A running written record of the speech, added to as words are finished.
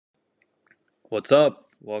What's up?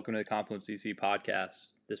 Welcome to the Confluence.VC podcast.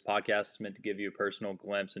 This podcast is meant to give you a personal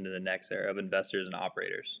glimpse into the next era of investors and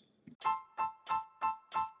operators.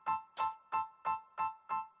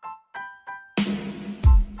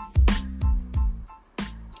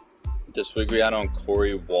 This week we had on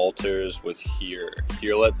Corey Walters with Here.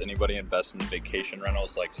 Here lets anybody invest in vacation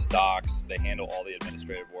rentals like stocks. They handle all the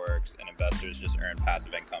administrative works and investors just earn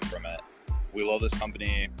passive income from it. We love this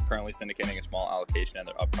company, currently syndicating a small allocation in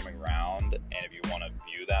their upcoming round. And if you want to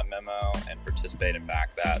view that memo and participate and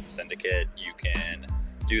back that syndicate, you can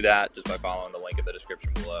do that just by following the link in the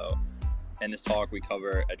description below. In this talk, we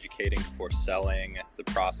cover educating before selling, the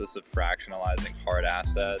process of fractionalizing hard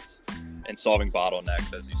assets, and solving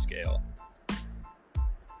bottlenecks as you scale.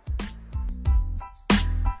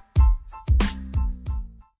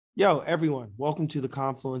 Yo, everyone, welcome to the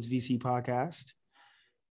Confluence.VC podcast.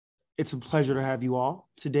 It's a pleasure to have you all.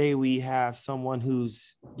 Today, we have someone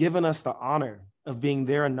who's given us the honor of being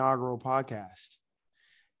their inaugural podcast.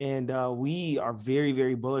 And we are very,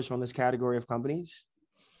 very bullish on this category of companies.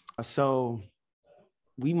 So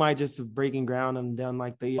we might just have breaking ground and done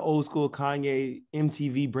like the old school Kanye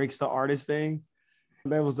MTV breaks the artist thing.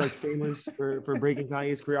 That was like famous for breaking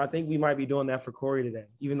Kanye's career. I think we might be doing that for Corey today,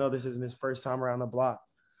 even though this isn't his first time around the block.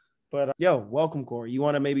 But welcome, Corey. You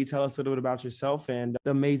want to maybe tell us a little bit about yourself and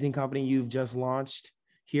the amazing company you've just launched,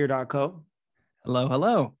 Here.co?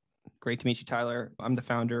 Hello. Great to meet you, Tyler. I'm the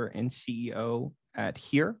founder and CEO at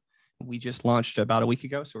Here. We just launched about a week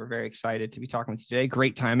ago, so we're very excited to be talking with you today.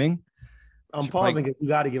 Great timing. I'm pausing because you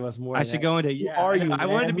got to give us more. I should go into, I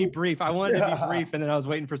wanted to be brief. And then I was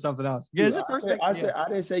waiting for something else. Yeah, this is perfect. I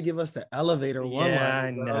didn't say give us the elevator one.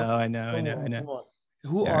 Yeah, I know.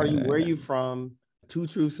 Who are you? Where are you from? Two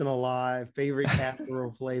truths and a lie. Favorite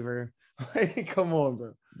casserole flavor? Come on,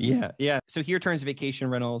 bro. Yeah. So Here turns vacation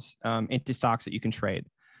rentals into stocks that you can trade.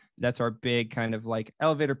 That's our big kind of like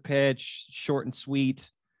elevator pitch, short and sweet.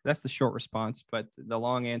 That's the short response. But the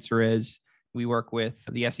long answer is we work with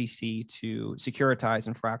the SEC to securitize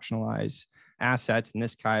and fractionalize assets in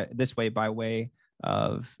this way by way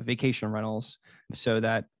of vacation rentals, so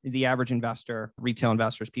that the average investor, retail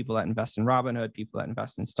investors, people that invest in Robinhood, people that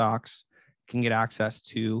invest in stocks, can get access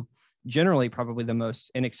to generally probably the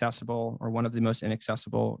most inaccessible or one of the most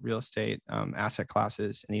inaccessible real estate asset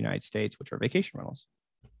classes in the United States, which are vacation rentals.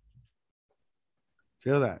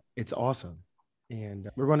 Feel that. It's awesome. And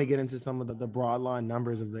we're going to get into some of the broad line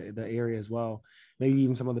numbers of the area as well, maybe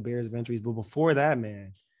even some of the barriers of entries. But before that,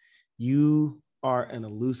 man, you are an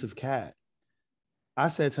elusive cat. I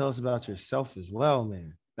said, tell us about yourself as well,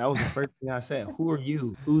 man. That was the first thing I said. Who are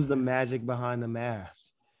you? Who's the magic behind the math?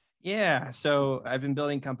 Yeah. So I've been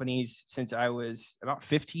building companies since I was about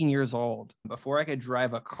 15 years old. Before I could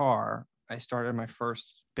drive a car, I started my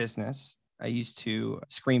first business. I used to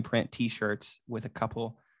screen print T-shirts with a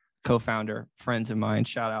couple co-founder friends of mine.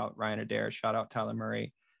 Shout out Ryan Adair. Shout out Tyler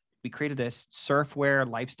Murray. We created this surfwear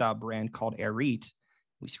lifestyle brand called Airite.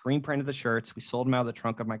 We screen printed the shirts. We sold them out of the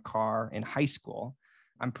trunk of my car in high school.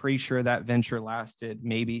 I'm pretty sure that venture lasted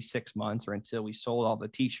maybe 6 months or until we sold all the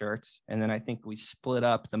T-shirts. And then I think we split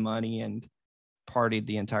up the money and partied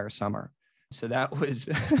the entire summer. So that was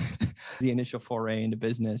the initial foray into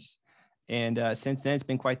business. And since then, it's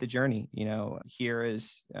been quite the journey. Here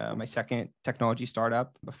is my second technology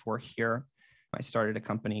startup. Before Here, I started a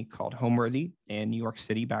company called Homeworthy in New York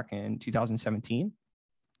City back in 2017.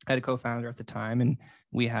 I had a co-founder at the time, and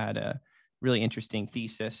we had a really interesting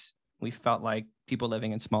thesis. We felt like people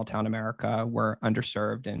living in small town America were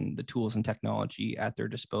underserved and the tools and technology at their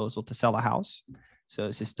disposal to sell a house. So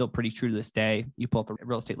this is still pretty true to this day. You pull up a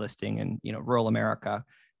real estate listing in rural America,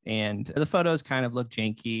 and the photos kind of look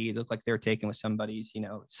janky. They look like they were taken with somebody's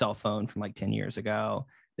cell phone from like 10 years ago.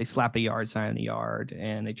 They slap a yard sign in the yard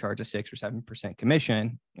and they charge a 6 or 7%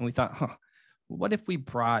 commission. And we thought, what if we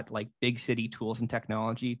brought like big city tools and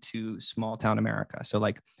technology to small town America? So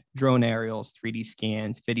like drone aerials, 3D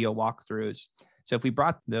scans, video walkthroughs. So if we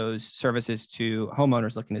brought those services to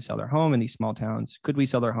homeowners looking to sell their home in these small towns, could we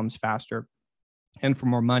sell their homes faster and for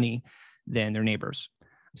more money than their neighbors?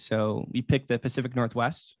 So we picked the Pacific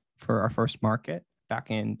Northwest for our first market.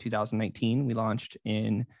 Back in 2019, we launched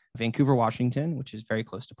in Vancouver, Washington, which is very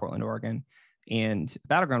close to Portland, Oregon, and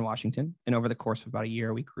Battleground, Washington. And over the course of about a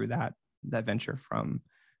year, we grew that venture from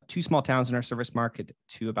 2 small towns in our service market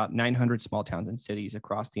to about 900 small towns and cities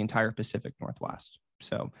across the entire Pacific Northwest.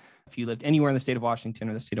 So if you lived anywhere in the state of Washington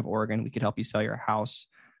or the state of Oregon, we could help you sell your house.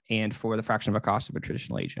 And for the fraction of a cost of a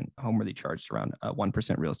traditional agent, Homeworthy charged around a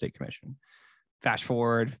 1% real estate commission. Fast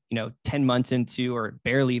forward, 10 months into, or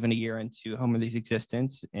barely even a year into Homeworthy's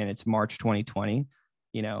existence, and it's March 2020.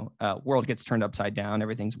 World gets turned upside down.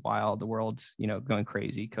 Everything's wild. The world's, going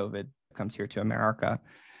crazy. COVID comes here to America.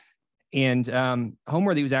 And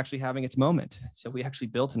Homeworthy was actually having its moment. So we actually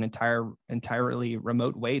built an entirely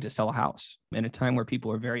remote way to sell a house in a time where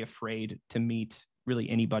people were very afraid to meet really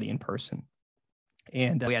anybody in person.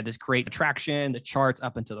 And we had this great attraction, the charts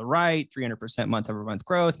up and to the right, 300% month over month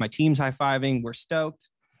growth. My team's high-fiving. We're stoked.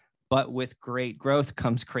 But with great growth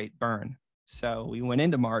comes great burn. So we went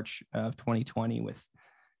into March of 2020 with,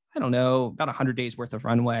 about 100 days worth of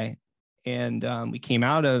runway. And we came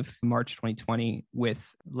out of March 2020 with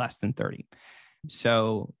less than 30.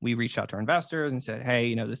 So we reached out to our investors and said,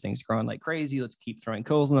 hey, this thing's growing like crazy. Let's keep throwing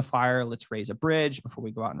coals in the fire. Let's raise a bridge before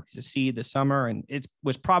we go out and raise a seed this summer. And it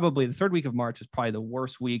was probably the third week of March was probably the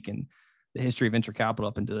worst week in the history of venture capital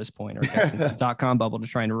up until this point, or I guess since the dot-com bubble, to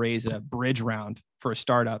trying to raise a bridge round for a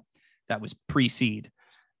startup that was pre-seed.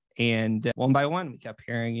 And one by one, we kept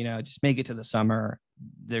hearing, just make it to the summer.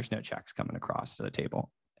 There's no checks coming across the table.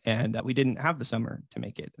 And we didn't have the summer to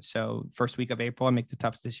make it. So first week of April, I make the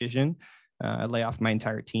tough decision. I lay off my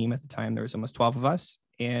entire team. At the time, there was almost 12 of us,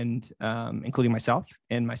 and including myself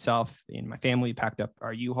and my family packed up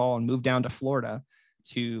our U-Haul and moved down to Florida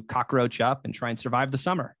to cockroach up and try and survive the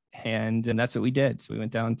summer. And that's what we did. So we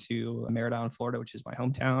went down to Merida, Florida, which is my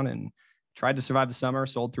hometown, and tried to survive the summer,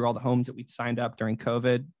 sold through all the homes that we'd signed up during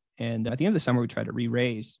COVID. And at the end of the summer, we tried to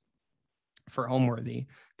re-raise for Homeworthy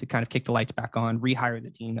to kind of kick the lights back on, rehire the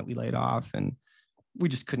team that we laid off. And we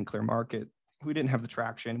just couldn't clear market. We didn't have the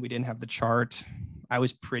traction. We didn't have the chart. I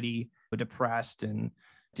was pretty depressed and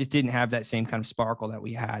just didn't have that same kind of sparkle that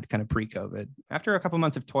we had kind of pre-COVID. After a couple of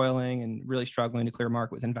months of toiling and really struggling to clear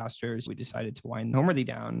market with investors, we decided to wind Homeworthy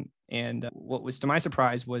down. And what was to my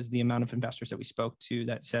surprise was the amount of investors that we spoke to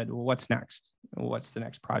that said, well, what's next? What's the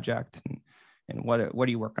next project? And what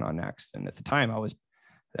are you working on next? And at the time, that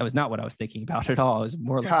was not what I was thinking about at all. I was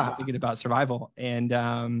more or less thinking about survival. And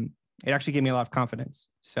it actually gave me a lot of confidence.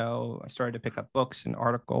 So I started to pick up books and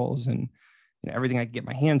articles and everything I could get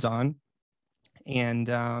my hands on. And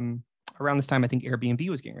around this time, I think Airbnb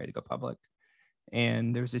was getting ready to go public.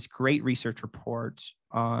 And there was this great research report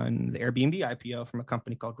on the Airbnb IPO from a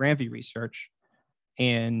company called Grandview Research.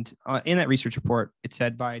 And in that research report, it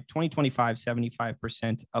said by 2025,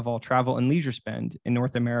 75% of all travel and leisure spend in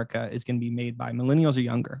North America is going to be made by millennials or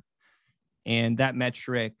younger. And that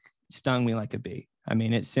metric stung me like a bee. I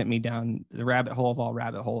mean, it sent me down the rabbit hole of all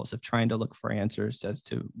rabbit holes of trying to look for answers as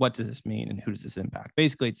to what does this mean and who does this impact.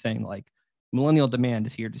 Basically, it's saying like millennial demand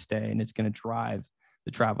is here to stay and it's going to drive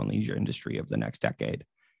the travel and leisure industry of the next decade.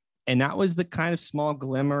 And that was the kind of small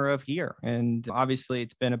glimmer of here. And obviously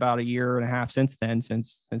it's been about a year and a half since then,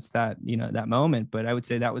 since that, that moment. But I would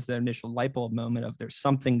say that was the initial light bulb moment of there's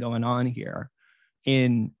something going on here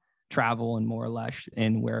in travel and more or less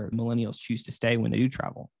in where millennials choose to stay when they do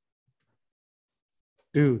travel.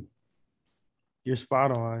 Dude, you're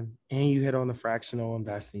spot on. And you hit on the fractional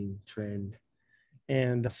investing trend.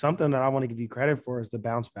 And something that I want to give you credit for is the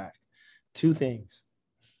bounce back. Two things.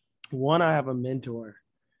 One, I have a mentor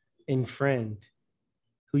and friend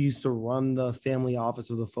who used to run the family office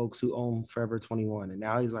of the folks who own Forever 21. And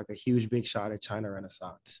now he's like a huge big shot at China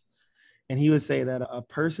Renaissance. And he would say that a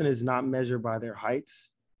person is not measured by their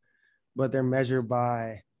heights, but they're measured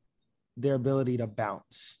by their ability to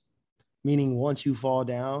bounce. Meaning once you fall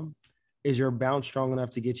down, is your bounce strong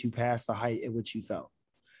enough to get you past the height at which you fell?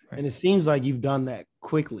 Right. And it seems like you've done that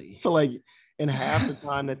quickly. Like in half the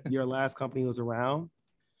time that your last company was around,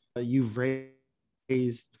 you've raised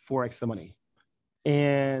 4x the money.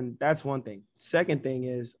 And that's one thing. Second thing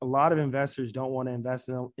is a lot of investors don't want to invest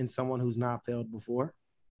in someone who's not failed before.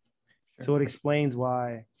 Sure. So it explains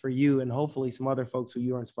why for you and hopefully some other folks who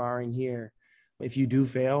you're inspiring here, if you do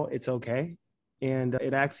fail, it's okay. And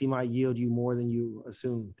it actually might yield you more than you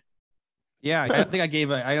assumed. Yeah, I don't think I gave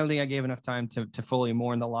enough time to fully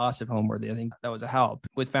mourn the loss of Homeworthy. I think that was a help.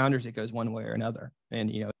 With founders, it goes one way or another.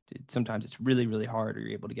 And, sometimes it's really, really hard or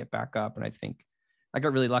you're able to get back up. And I think I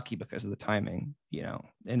got really lucky because of the timing,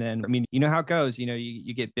 and then, how it goes,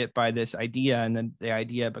 you get bit by this idea and then the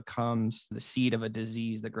idea becomes the seed of a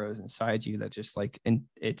disease that grows inside you that just like, and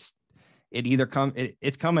it's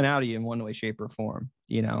coming out of you in one way, shape or form,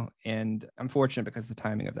 and I'm fortunate because of the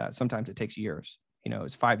timing of that. Sometimes it takes years, it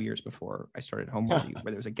was 5 years before I started Homeworthy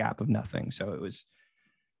where there was a gap of nothing. So it's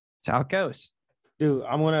how it goes. Dude,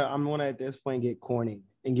 I'm gonna at this point get corny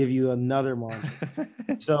and give you another mantra.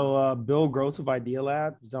 So Bill Gross of Idea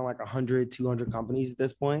Lab has done like 100, 200 companies at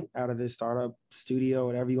this point out of his startup studio,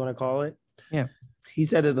 whatever you want to call it. Yeah. He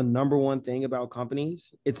said that the number one thing about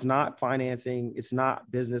companies, it's not financing, it's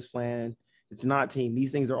not business plan, it's not team.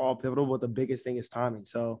 These things are all pivotal, but the biggest thing is timing.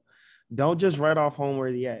 So don't just write off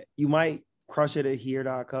Homeworthy yet. You might crush it at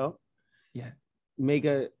here.co. Yeah. Make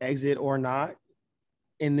a exit or not.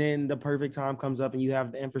 And then the perfect time comes up and you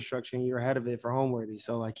have the infrastructure and you're ahead of it for Homeworthy.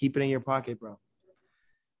 So like keep it in your pocket, bro.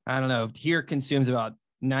 I don't know. Here consumes about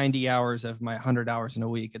 90 hours of my 100 hours in a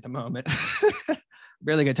week at the moment.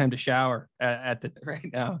 Barely got time to shower at the right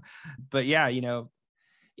now. But yeah,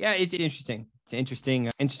 it's interesting. It's an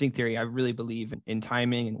interesting theory. I really believe in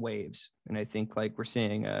timing and waves. And I think like we're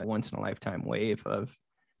seeing a once in a lifetime wave of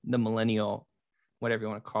the millennial, whatever you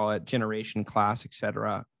want to call it, generation, class, et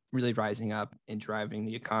cetera, really rising up and driving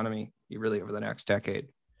the economy really over the next decade.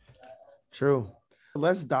 True.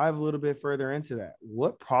 Let's dive a little bit further into that.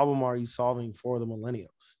 What problem are you solving for the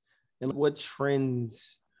millennials? And what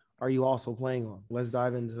trends are you also playing on? Let's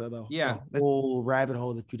dive into the whole rabbit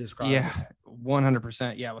hole that you described. Yeah,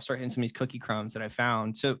 100%. Yeah, we'll start hitting some of these cookie crumbs that I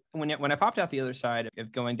found. So when I popped out the other side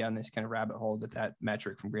of going down this kind of rabbit hole that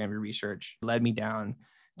metric from Granby Research led me down,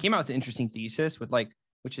 came out with an interesting thesis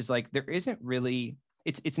which is like, there isn't really,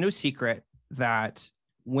 it's no secret that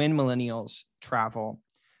when millennials travel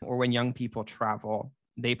or when young people travel,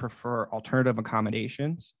 they prefer alternative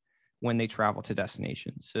accommodations when they travel to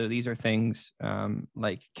destinations. So these are things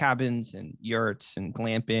like cabins and yurts and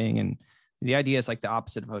glamping. And the idea is like the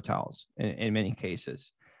opposite of hotels in many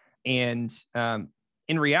cases. And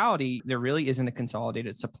in reality, there really isn't a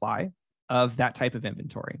consolidated supply of that type of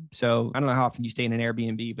inventory. So I don't know how often you stay in an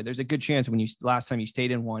Airbnb, but there's a good chance when last time you stayed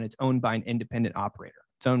in one, it's owned by an independent operator.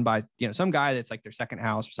 It's owned by, some guy that's like their second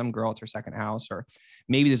house, or some girl, it's her second house, or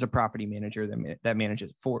maybe there's a property manager that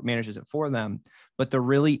manages it for them. But there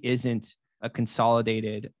really isn't a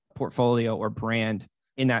consolidated portfolio or brand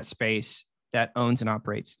in that space that owns and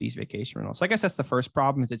operates these vacation rentals. So I guess that's the first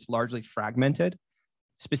problem, is it's largely fragmented,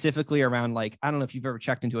 specifically around like, I don't know if you've ever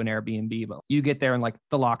checked into an Airbnb, but you get there and like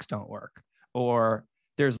the locks don't work, or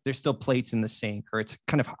there's still plates in the sink, or it's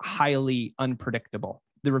kind of highly unpredictable.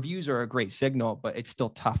 The reviews are a great signal, but it's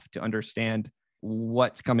still tough to understand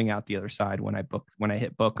what's coming out the other side when I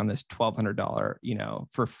hit book on this $1,200,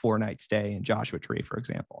 for 4-night stay in Joshua Tree, for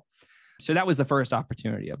example. So that was the first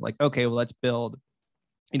opportunity of like, okay, well, let's build,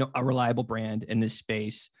 a reliable brand in this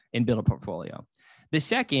space and build a portfolio. The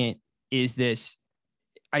second is this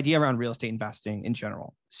idea around real estate investing in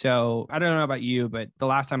general. So I don't know about you, but the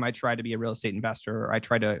last time I tried to be a real estate investor, or I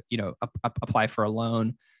tried to, apply for a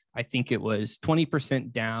loan, I think it was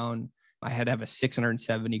 20% down. I had to have a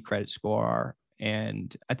 670 credit score.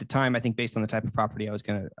 And at the time, I think based on the type of property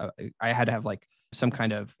I had to have like some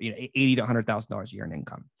kind of, $80,000 to $100,000 a year in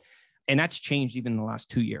income. And that's changed even in the last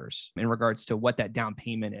 2 years in regards to what that down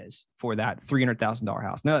payment is for that $300,000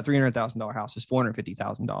 house. Now that $300,000 house is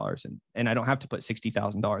 $450,000, and I don't have to put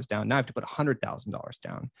 $60,000 down. Now I have to put $100,000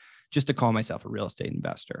 down just to call myself a real estate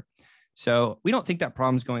investor. So we don't think that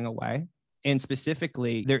problem is going away. And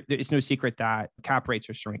specifically, there is no secret that cap rates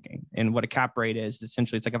are shrinking. And what a cap rate is,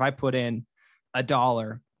 essentially, it's like if I put in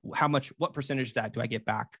 $1, what percentage of that do I get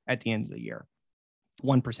back at the end of the year?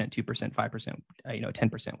 1%, 2%, 5%,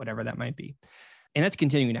 10%, whatever that might be. And that's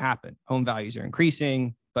continuing to happen. Home values are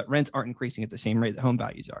increasing, but rents aren't increasing at the same rate that home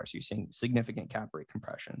values are. So you're seeing significant cap rate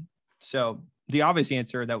compression. So the obvious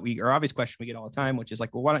question we get all the time, which is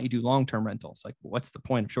like, well, why don't you do long-term rentals? Like, what's the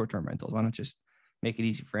point of short-term rentals? Why not just make it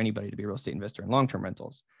easy for anybody to be a real estate investor in long-term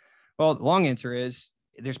rentals? Well, the long answer is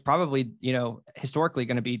there's probably, historically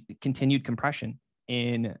going to be continued compression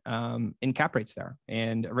in cap rates there,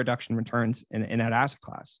 and a reduction in returns in that asset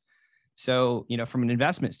class. So, from an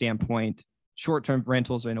investment standpoint, short-term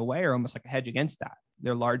rentals in a way are almost like a hedge against that.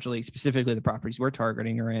 They're largely, specifically the properties we're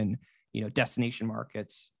targeting are in, destination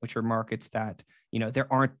markets, which are markets that, there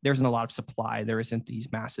isn't a lot of supply. There isn't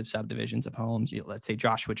these massive subdivisions of homes. Let's say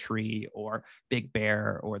Joshua Tree or Big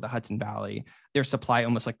Bear or the Hudson Valley, their supply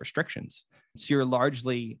almost like restrictions. So you're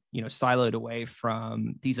largely, siloed away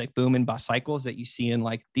from these like boom and bust cycles that you see in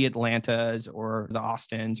like the Atlantas or the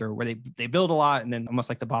Austins, or where they build a lot and then almost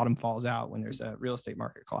like the bottom falls out when there's a real estate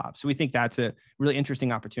market collapse. So we think that's a really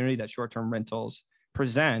interesting opportunity that short-term rentals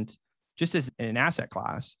present just as an asset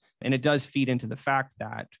class. And it does feed into the fact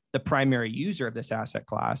that the primary user of this asset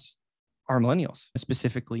class are millennials,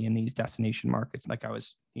 specifically in these destination markets. Like I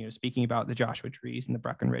was, speaking about the Joshua Trees and the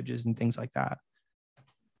Breckenridges and things like that.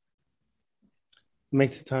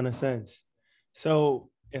 Makes a ton of sense.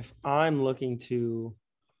 So if I'm looking to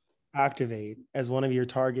activate as one of your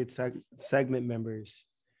target segment members,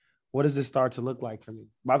 what does this start to look like for me?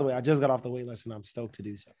 By the way, I just got off the wait list and I'm stoked to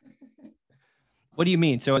do so. What do you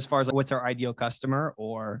mean? So as far as like, what's our ideal customer,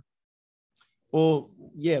 or? Well,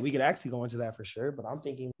 yeah, we could actually go into that for sure, but I'm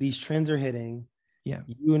thinking these trends are hitting. Yeah.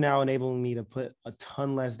 You now enabling me to put a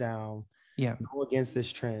ton less down. Yeah. Go against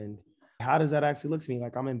this trend. How does that actually look to me?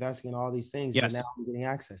 Like I'm investing in all these things, but Yes. now I'm getting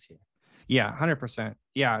access here. Yeah, 100%.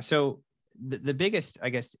 Yeah. So the biggest, I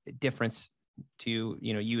guess, difference to,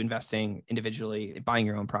 you investing individually, buying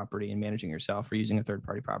your own property and managing yourself or using a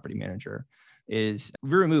third-party property manager is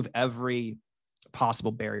we remove every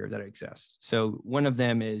possible barrier that exists. So one of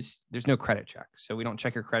them is there's no credit check. So we don't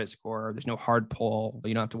check your credit score. There's no hard pull.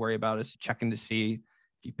 You don't have to worry about us checking to see if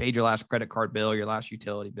you paid your last credit card bill, your last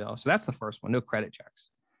utility bill. So that's the first one, no credit checks.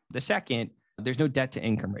 The second, there's no debt to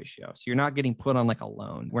income ratio. So you're not getting put on like a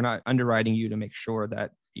loan. We're not underwriting you to make sure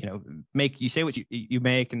that, you say what you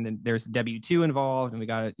make, and then there's W-2 involved,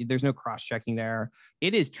 and there's no cross checking there.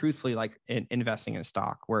 It is truthfully like investing in a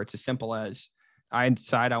stock where it's as simple as I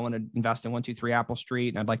decide I want to invest in 123 Apple Street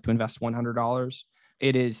and I'd like to invest $100.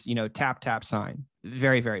 It is, tap, sign,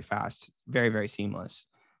 very, very fast, very, very seamless.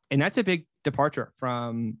 And that's a big departure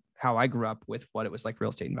from how I grew up with what it was like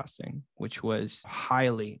real estate investing, which was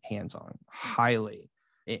highly hands-on, highly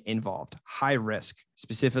involved, high risk,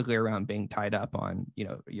 specifically around being tied up on,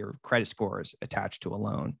 your credit scores attached to a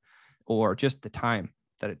loan, or just the time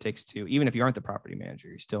that it takes to, even if you aren't the property manager,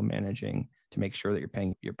 you're still managing to make sure that you're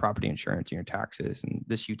paying your property insurance and your taxes and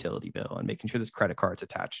this utility bill and making sure this credit card's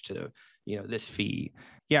attached to, this fee.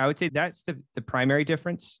 Yeah, I would say that's the primary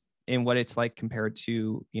difference in what it's like compared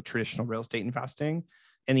to traditional real estate investing.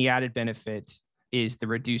 And the added benefit is the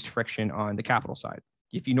reduced friction on the capital side.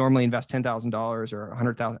 If you normally invest $10,000 or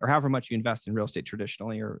 $100,000 or however much you invest in real estate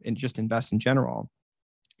traditionally, or just invest in general,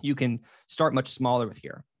 you can start much smaller with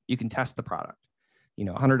here. You can test the product.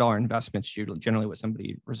 $100 investments generally what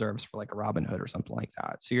somebody reserves for like a Robinhood or something like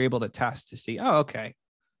that. So you're able to test to see, oh, okay,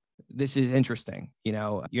 this is interesting.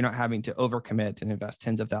 You're not having to overcommit and invest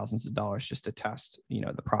tens of thousands of dollars just to test,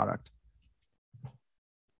 the product.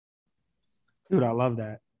 Dude, I love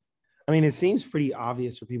that. I mean, it seems pretty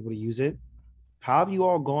obvious for people to use it. How have you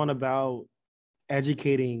all gone about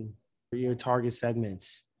educating your target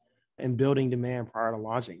segments and building demand prior to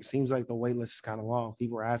launching? It seems like the wait list is kind of long.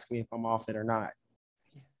 People are asking me if I'm off it or not.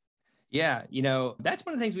 Yeah, that's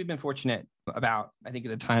one of the things we've been fortunate about. I think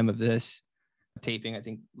at the time of this taping, I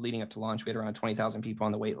think leading up to launch, we had around 20,000 people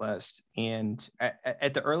on the wait list. And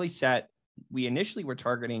at the early set, we initially were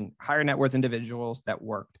targeting higher net worth individuals that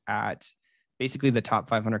worked at basically the top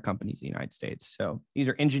 500 companies in the United States. So these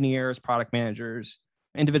are engineers, product managers,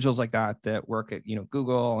 individuals like that work at,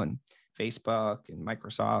 Google and Facebook and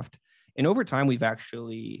Microsoft. And over time, we've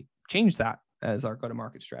actually changed that as our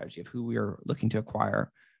go-to-market strategy of who we are looking to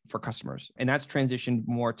acquire for customers. And that's transitioned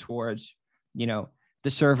more towards, the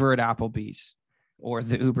server at Applebee's or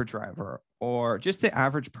the Uber driver or just the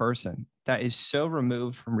average person that is so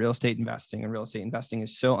removed from real estate investing, and real estate investing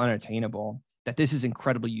is so unattainable that this is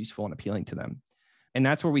incredibly useful and appealing to them. And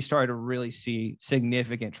that's where we started to really see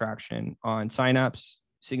significant traction on signups,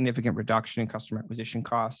 significant reduction in customer acquisition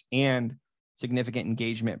costs, and significant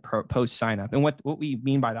engagement post signup. And what we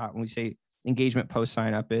mean by that when we say engagement post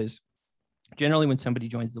signup is generally when somebody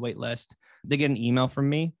joins the wait list, they get an email from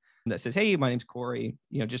me that says, hey, my name's Corey,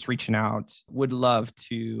 just reaching out, would love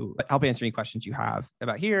to help answer any questions you have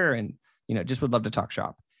about here. And, just would love to talk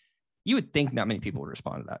shop. You would think not many people would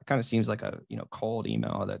respond to that. It kind of seems like a, cold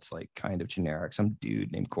email that's like kind of generic. Some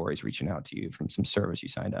dude named Corey's reaching out to you from some service you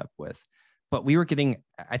signed up with. But we were getting,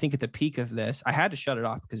 I think at the peak of this, I had to shut it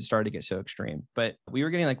off because it started to get so extreme, but we were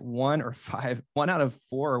getting like one out of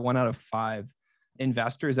 4 or 1 out of 5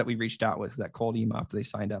 investors that we reached out with that cold email after they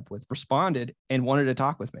signed up with responded and wanted to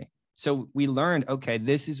talk with me. So we learned, okay,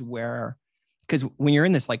 this is where, because when you're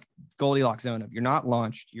in this like Goldilocks zone of you're not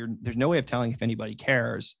launched, there's no way of telling if anybody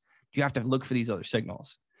cares. You have to look for these other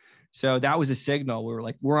signals. So that was a signal. We were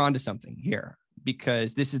like, we're onto something here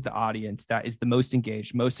because this is the audience that is the most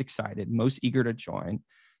engaged, most excited, most eager to join.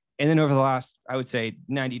 And then over the last, I would say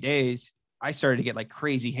 90 days, I started to get like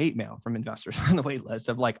crazy hate mail from investors on the wait list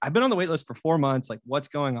of like, I've been on the wait list for 4 months. Like, what's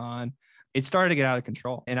going on? It started to get out of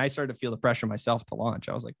control. And I started to feel the pressure myself to launch.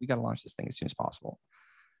 I was like, we got to launch this thing as soon as possible.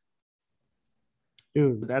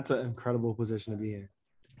 Dude, that's an incredible position to be in.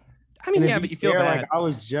 I mean, yeah, but you feel bad. Like I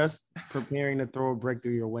was just preparing to throw a brick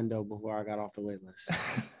through your window before I got off the wait list.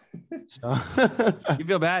 So. You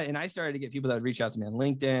feel bad. And I started to get people that would reach out to me on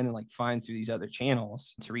LinkedIn and like find through these other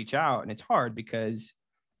channels to reach out. And it's hard because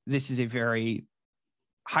this is a very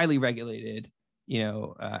highly regulated,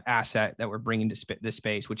 asset that we're bringing to this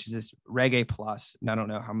space, which is this Reg A plus. And I don't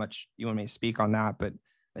know how much you want me to speak on that, but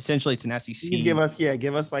essentially it's an SEC. Please give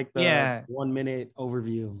us like the 1 minute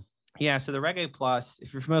overview. Yeah. So the Reg A plus,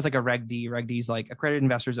 if you're familiar with like a Reg D is like accredited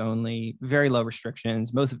investors only, very low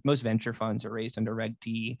restrictions. Most venture funds are raised under Reg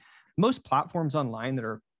D. Most platforms online that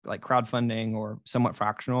are like crowdfunding or somewhat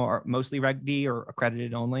fractional are mostly Reg D or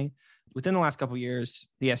accredited only. within the last couple of years,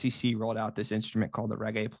 the SEC rolled out this instrument called the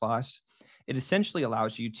Reg A Plus. It essentially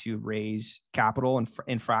allows you to raise capital and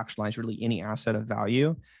fractionalize really any asset of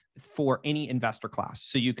value for any investor class.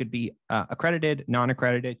 So you could be accredited,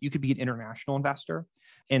 non-accredited, you could be an international investor,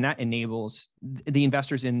 and that enables the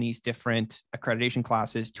investors in these different accreditation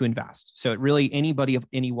classes to invest. So it really, anybody of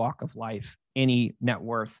any walk of life, any net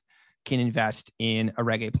worth can invest in a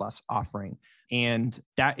Reg A Plus offering. And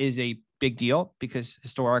that is a big deal because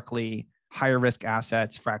historically higher risk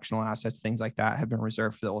assets, fractional assets, things like that have been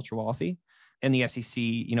reserved for the ultra wealthy. And the SEC,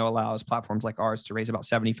 allows platforms like ours to raise about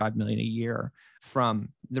 $75 million a year from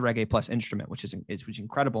the Reg A Plus instrument, which is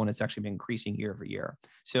incredible. And it's actually been increasing year over year.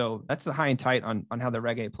 So that's the high and tight on how the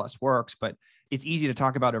Reg A Plus works, but it's easy to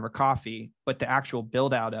talk about over coffee, but the actual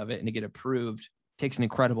build out of it and to get approved takes an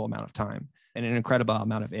incredible amount of time and an incredible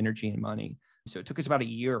amount of energy and money. So it took us about a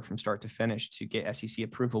year from start to finish to get SEC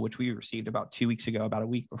approval, which we received about 2 weeks ago, about a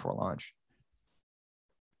week before launch.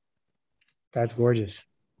 That's gorgeous.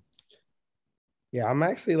 Yeah, I'm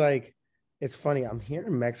actually it's funny. I'm here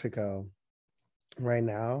in Mexico right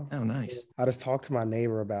now. Oh, nice. I just talked to my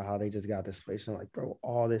neighbor about how they just got this place. And I'm like, bro,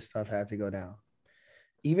 all this stuff had to go down.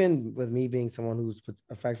 Even with me being someone who's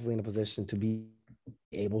effectively in a position to be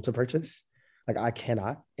able to purchase, I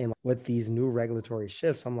cannot. And with these new regulatory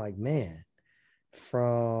shifts, I'm like, man,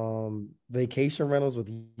 from vacation rentals with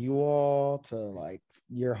you all to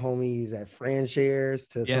your homies at Franshares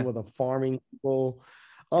to some of the farming people.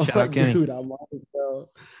 I'm like, dude, I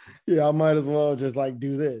might as well just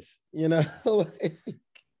do this,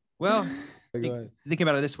 Well, think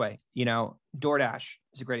about it this way, DoorDash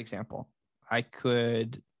is a great example. I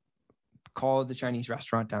could call the Chinese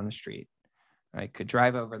restaurant down the street. I could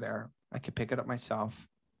drive over there. I could pick it up myself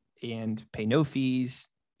and pay no fees,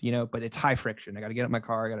 but it's high friction. I got to get up my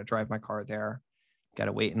car. I got to drive my car there. Got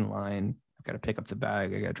to wait in line. I've got to pick up the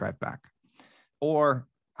bag. I got to drive back. Or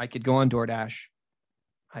I could go on DoorDash.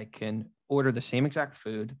 I can order the same exact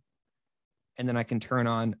food, and then I can turn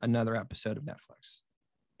on another episode of Netflix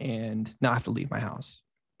and not have to leave my house.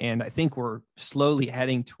 And I think we're slowly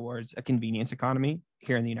heading towards a convenience economy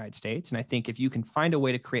here in the United States. And I think if you can find a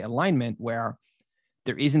way to create alignment where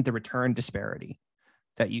there isn't the return disparity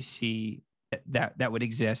that you see that would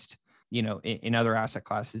exist, in other asset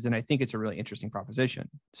classes, then I think it's a really interesting proposition.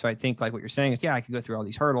 So I think what you're saying is, I could go through all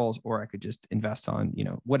these hurdles, or I could just invest on,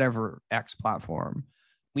 whatever X platform.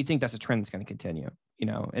 We think that's a trend that's going to continue,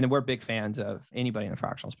 and we're big fans of anybody in the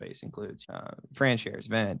fractional space, includes Franshares,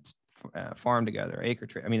 Vent, Farm Together, Acre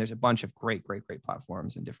Trade. I mean, there's a bunch of great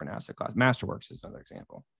platforms in different asset classes. Masterworks is another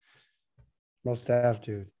example. Most staff,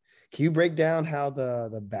 dude. Can you break down how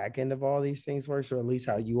the back end of all these things works, or at least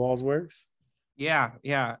how you all's works?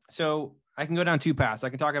 Yeah. So I can go down two paths. I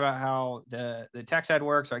can talk about how the tech side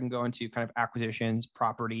works, or I can go into kind of acquisitions,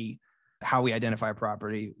 property, how we identify a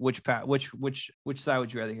property. Which side would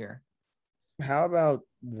you rather hear? How about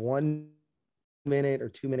 1 minute or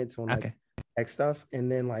 2 minutes on tech stuff,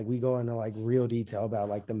 and then we go into real detail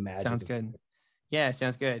about the magic. Sounds good. Yeah,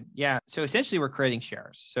 sounds good. Yeah. So essentially we're creating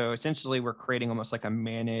shares. So essentially we're creating almost think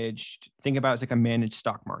about it as a managed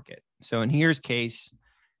stock market. So in here's case,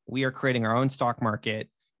 we are creating our own stock market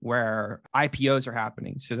where IPOs are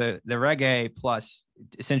happening. So the Reg A Plus,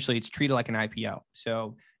 essentially it's treated like an IPO.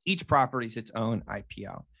 So each property is its own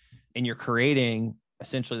IPO, and you're creating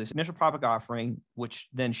essentially this initial product offering, which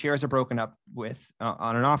then shares are broken up with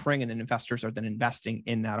on an offering, and then investors are then investing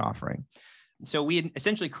in that offering. So we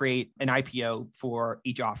essentially create an IPO for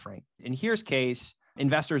each offering. In here's case,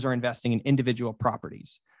 investors are investing in individual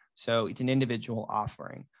properties. So it's an individual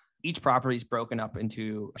offering. Each property is broken up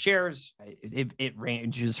into shares. It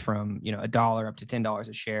ranges from $1 up to $10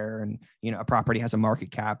 a share, and a property has a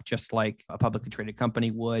market cap just like a publicly traded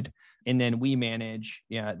company would. And then we manage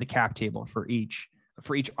the cap table for each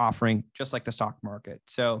offering, just like the stock market.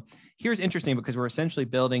 So here's interesting because we're essentially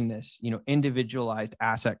building this individualized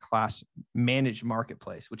asset class managed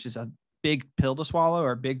marketplace, which is a big pill to swallow,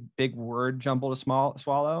 or a big word jumble to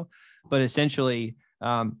swallow, but essentially.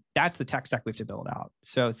 That's the tech stack we have to build out.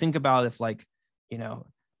 So think about if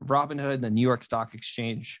Robinhood and the New York Stock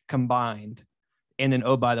Exchange combined, and then,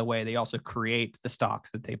 oh, by the way, they also create the stocks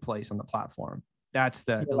that they place on the platform. That's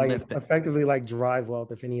the lift. Effectively Drive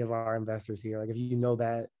Wealth, if any of our investors here, if you know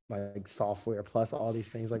that, software plus all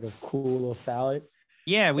these things, a cool little salad.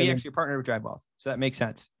 Yeah, we actually partnered with Drive Wealth. So that makes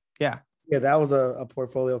sense. Yeah. Yeah, that was a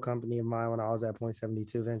portfolio company of mine when I was at Point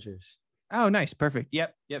 72 Ventures. Oh, nice. Perfect.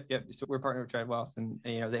 Yep. So we're partnered with Drive Wealth, and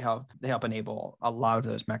they help enable a lot of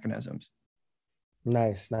those mechanisms.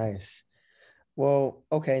 Nice. Well,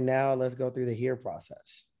 okay, now let's go through the here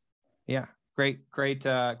process. Yeah. Great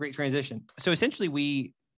transition. So essentially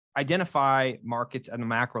we identify markets at the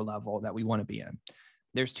macro level that we want to be in.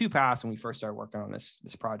 There's two paths when we first started working on this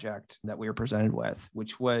project that we were presented with,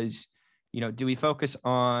 which was, do we focus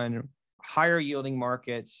on higher yielding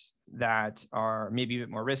markets that are maybe a bit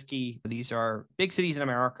more risky? These are big cities in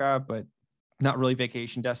America, but not really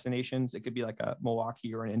vacation destinations. It could be like a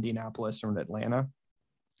Milwaukee or an Indianapolis or an Atlanta,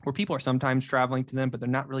 where people are sometimes traveling to them, but they're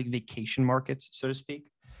not really vacation markets, so to speak.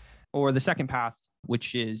 Or the second path,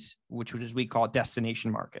 which we call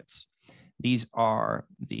destination markets. These are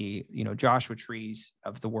the Joshua Trees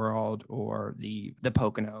of the world, or the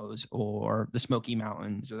Poconos, or the Smoky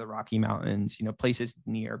Mountains, or the Rocky Mountains. Places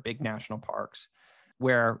near big national parks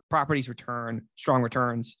where properties return strong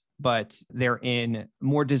returns, but they're in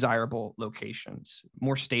more desirable locations,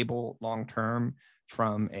 more stable long term.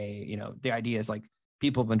 From the idea is like,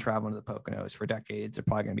 people have been traveling to the Poconos for decades. They're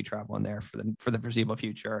probably going to be traveling there for the foreseeable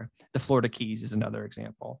future. The Florida Keys is another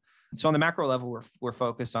example. So on the macro level, we're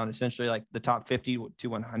focused on essentially like the top 50 to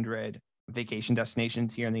 100 vacation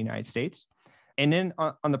destinations here in the United States. And then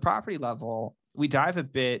on the property level, we dive a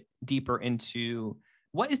bit deeper into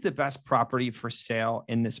what is the best property for sale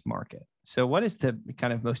in this market. So what is the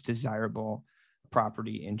kind of most desirable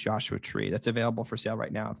property in Joshua Tree that's available for sale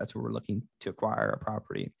right now, if that's where we're looking to acquire a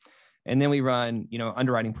property? And then we run,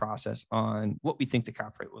 underwriting process on what we think the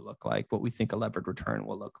cap rate will look like, what we think a levered return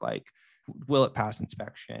will look like. Will it pass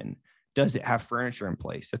inspection? Does it have furniture in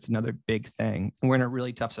place? That's another big thing. We're in a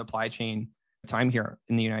really tough supply chain time here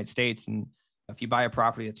in the United States. And if you buy a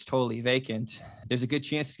property that's totally vacant, there's a good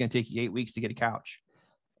chance it's going to take you 8 weeks to get a couch.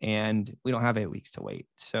 And we don't have 8 weeks to wait.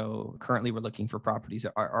 So currently we're looking for properties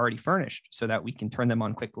that are already furnished so that we can turn them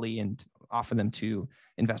on quickly and offer them to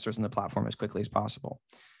investors on the platform as quickly as possible.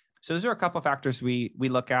 So those are a couple of factors we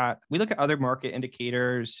look at. We look at other market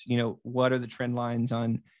indicators. What are the trend lines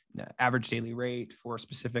on average daily rate for a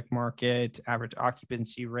specific market, average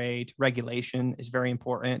occupancy rate? Regulation is very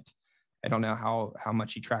important. I don't know how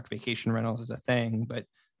much you track vacation rentals as a thing, but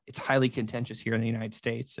it's highly contentious here in the United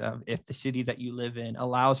States if the city that you live in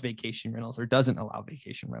allows vacation rentals or doesn't allow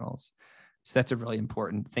vacation rentals. So that's a really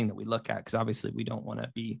important thing that we look at, because obviously we don't want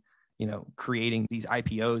to be creating these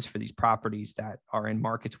IPOs for these properties that are in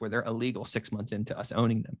markets where they're illegal 6 months into us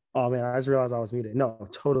owning them. Oh man, I just realized I was muted. No,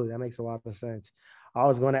 totally. That makes a lot of sense. I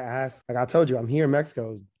was going to ask, like I told you, I'm here in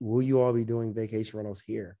Mexico. Will you all be doing vacation rentals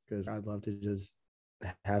here? Because I'd love to just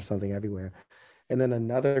have something everywhere. And then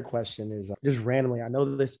another question is just randomly, I know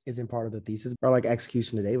that this isn't part of the thesis or like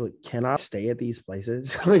execution today, but can I stay at these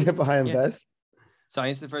places like if I invest? Yeah. So I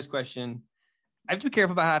answer the first question. I have to be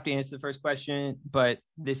careful about how I have to answer the first question, but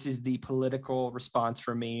this is the political response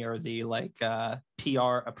for me, or the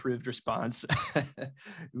PR approved response,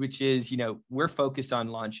 which is, we're focused on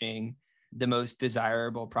launching the most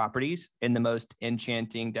desirable properties in the most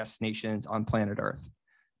enchanting destinations on planet Earth.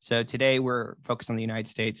 So today we're focused on the United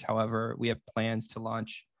States. However, we have plans to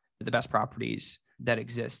launch the best properties that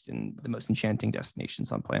exist in the most enchanting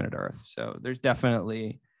destinations on planet Earth. So there's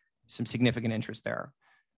definitely some significant interest there.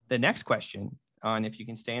 The next question on if you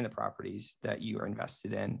can stay in the properties that you are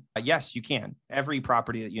invested in. Yes, you can. Every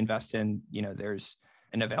property that you invest in, there's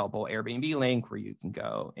an available Airbnb link where you can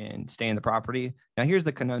go and stay in the property. Now, here's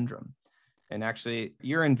the conundrum. And actually,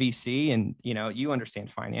 you're in VC and, you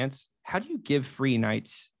understand finance. How do you give free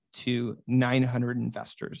nights to 900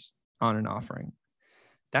 investors on an offering?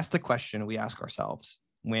 That's the question we ask ourselves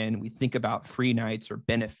when we think about free nights or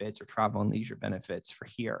benefits or travel and leisure benefits for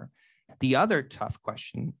here. The other tough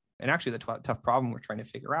question, and actually the tough problem we're trying to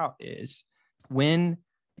figure out, is when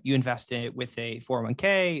you invest in it with a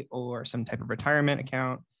 401k or some type of retirement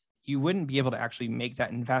account, you wouldn't be able to actually make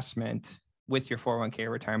that investment with your 401k or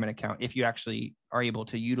retirement account if you actually are able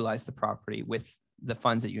to utilize the property with the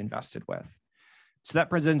funds that you invested with. So that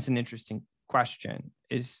presents an interesting question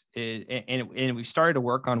and we've started to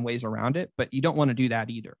work on ways around it, but you don't want to do that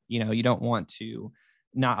either. You don't want to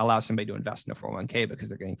not allow somebody to invest in a 401k because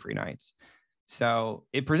they're getting free nights. So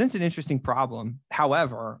it presents an interesting problem.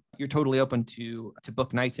 However, you're totally open to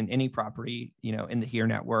book nights in any property, in the Here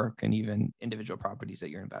network and even individual properties that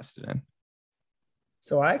you're invested in.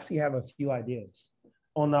 So I actually have a few ideas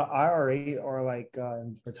on the IRA or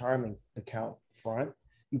retirement account front.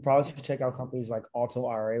 You probably should check out companies like Auto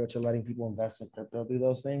IRA, which are letting people invest in crypto, do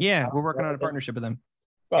those things. Yeah, we're working on a partnership with them.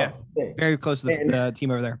 Oh, yeah, very close to the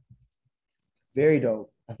team over there. Very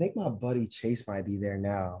dope. I think my buddy Chase might be there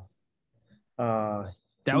now.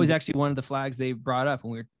 That was actually one of the flags they brought up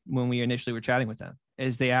when we initially were chatting with them,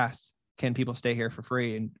 is they asked, can people stay here for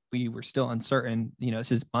free? And we were still uncertain.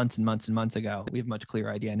 This is months and months and months ago. We have a much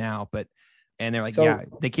clearer idea now, but And they're like, So- yeah,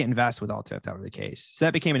 they can't invest with Alto if that were the case. So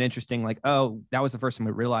that became an interesting, like, oh, that was the first time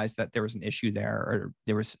we realized that there was an issue there, or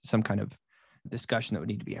there was some kind of discussion that would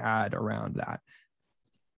need to be had around that.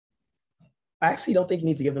 I actually don't think you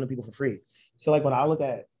need to give them to people for free. So like when I look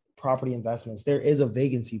at property investments, there is a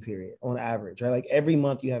vacancy period on average, right? Like every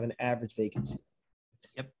month you have an average vacancy.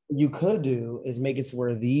 Yep. What you could do is make it to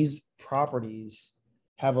where these properties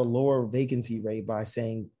have a lower vacancy rate by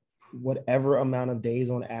saying whatever amount of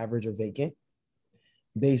days on average are vacant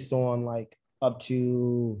based on like up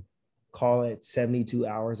to, call it 72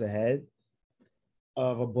 hours ahead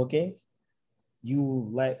of a booking. You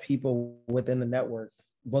let people within the network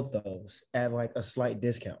book those at like a slight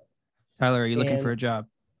discount. Tyler, are you looking for a job?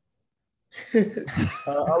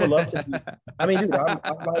 I would love to. I mean, dude,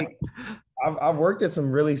 I've worked at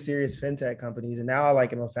some really serious fintech companies, and now I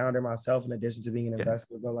like am a founder myself in addition to being an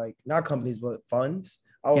investor, but like not companies, but funds.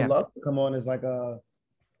 I would love to come on as like an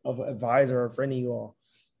advisor or a friend of you all.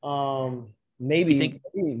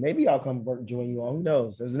 Maybe I'll come work join you all. Who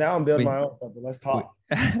knows? As now I'm building my own stuff, but let's talk.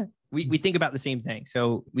 We think about the same thing.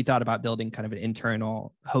 So we thought about building kind of an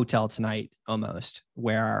internal hotel tonight almost,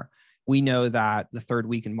 where we know that the third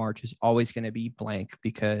week in March is always going to be blank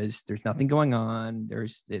because there's nothing going on.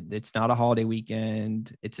 It's not a holiday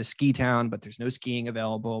weekend. It's a ski town, but there's no skiing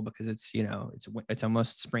available because it's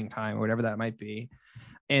almost springtime or whatever that might be.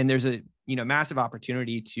 And there's a, massive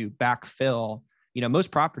opportunity to backfill,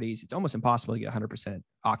 most properties, it's almost impossible to get 100%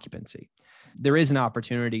 occupancy. There is an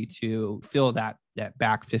opportunity to fill that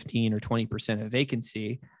back 15 or 20% of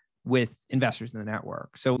vacancy with investors in the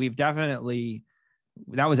network. So we've definitely,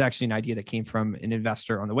 that was actually an idea that came from an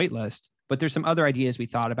investor on the wait list, but there's some other ideas we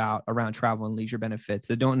thought about around travel and leisure benefits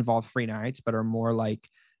that don't involve free nights, but are more like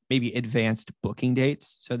maybe advanced booking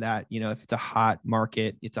dates so that, if it's a hot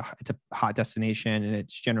market, it's a hot destination and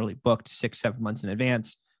it's generally booked 6-7 months in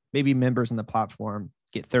advance, maybe members on the platform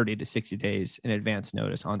get 30 to 60 days in advance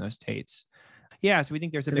notice on those dates. Yeah. So we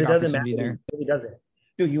think there's a big opportunity there. It doesn't.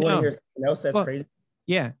 Dude, you want to hear something else that's crazy?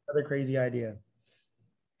 Yeah. Another crazy idea.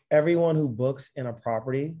 Everyone who books in a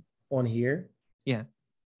property on here,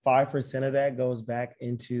 5% of that goes back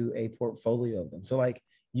into a portfolio of them. So like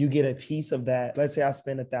you get a piece of that. Let's say I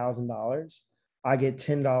spend $1,000, I get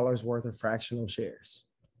 $10 worth of fractional shares.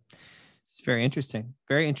 It's very interesting.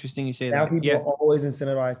 Very interesting you say now that. People are always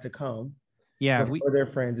incentivized to come. Yeah. For their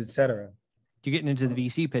friends, etc. You're getting into the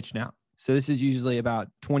VC pitch now. So this is usually about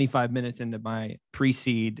 25 minutes into my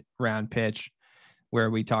pre-seed round pitch,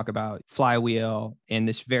 where we talk about flywheel and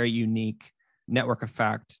this very unique network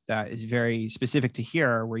effect that is very specific to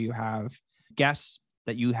here, where you have guests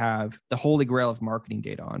that you have the holy grail of marketing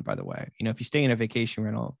data on, by the way. If you stay in a vacation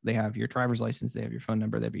rental, they have your driver's license, they have your phone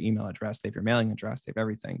number, they have your email address, they have your mailing address, they have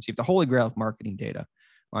everything. So you have the holy grail of marketing data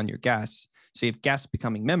on your guests. So you have guests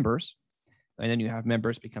becoming members, and then you have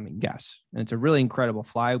members becoming guests. And it's a really incredible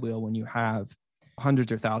flywheel when you have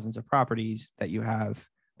hundreds or thousands of properties that you have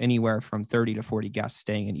anywhere from 30 to 40 guests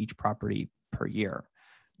staying in each property per year.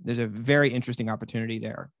 There's a very interesting opportunity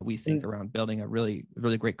there, we think, around building a really,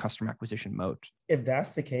 really great customer acquisition moat. If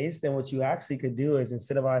that's the case, then what you actually could do is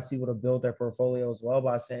incentivize people to build their portfolio as well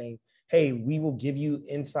by saying, hey, we will give you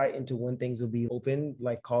insight into when things will be open,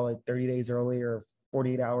 like call it 30 days early or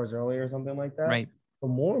 48 hours early or something like that. Right. But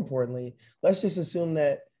more importantly, let's just assume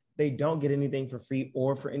that they don't get anything for free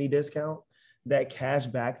or for any discount. That cash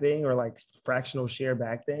back thing or like fractional share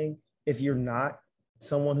back thing, if you're not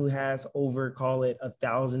someone who has over, call it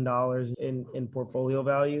 $1,000 in portfolio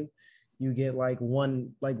value, you get like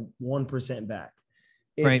 1% back.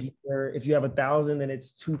 If you have 1,000, then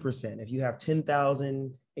it's 2%. If you have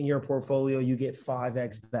 10,000 in your portfolio, you get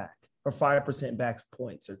 5x back or 5% back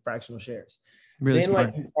points or fractional shares. Really then smart.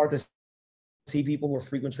 like you start to see people who are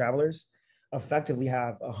frequent travelers effectively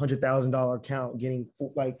have $100,000 account getting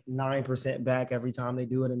like 9% back every time they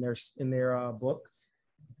do it in their book.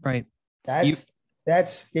 Right.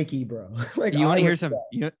 That's sticky, bro. Like you want to hear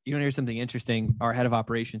you want to hear something interesting? Our head of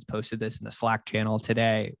operations posted this in the Slack channel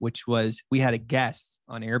today, which was we had a guest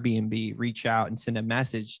on Airbnb reach out and send a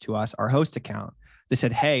message to us, our host account. They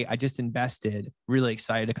said, hey, I just invested, really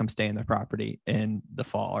excited to come stay in the property in the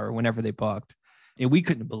fall or whenever they booked. And we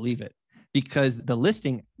couldn't believe it because the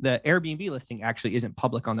Airbnb listing actually isn't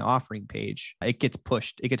public on the offering page. It gets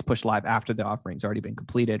pushed live after the offering's already been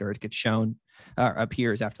completed, or it gets shown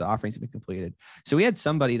appears after the offerings have been completed. So we had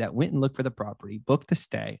somebody that went and looked for the property, booked the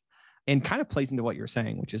stay, and kind of plays into what you're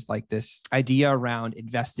saying, which is like this idea around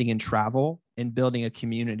investing in travel and building a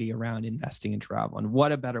community around investing in travel. And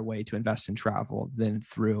what a better way to invest in travel than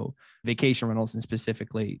through vacation rentals and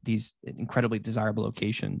specifically these incredibly desirable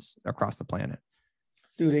locations across the planet.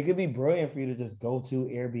 Dude, it could be brilliant for you to just go to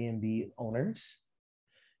Airbnb owners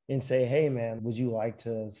and say, hey, man, would you like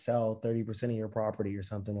to sell 30% of your property or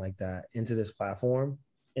something like that into this platform?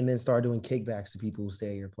 And then start doing kickbacks to people who stay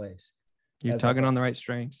at your place. You're That's tugging like, on the right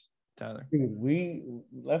strings, Tyler. dude,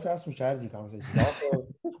 let's have some strategy conversations.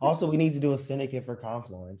 Also, we need to do a syndicate for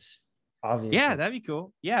Confluence. Obviously. Yeah, that'd be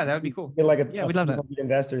cool. Yeah, that would be cool. Get like Yeah, we'd love that.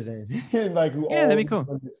 Investors in, like who Yeah, all that'd be cool.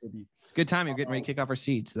 this with you. It's good timing. You're getting ready to kick off our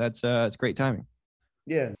seeds. That's it's great timing.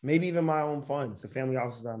 Yeah, maybe even my own funds. The family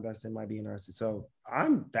offices I invest in might be interested. So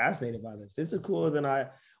I'm fascinated by this. This is cooler than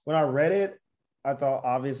when I read it, I thought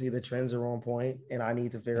obviously the trends are on point and I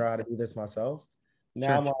need to figure out how to do this myself.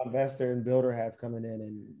 Now my investor and builder hats coming in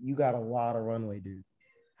and you got a lot of runway, dude.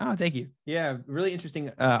 Oh, thank you. Yeah, really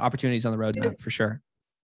interesting opportunities on the roadmap for sure.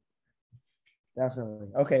 Definitely.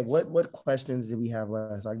 Okay, what questions did we have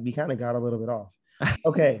last? We kind of got a little bit off.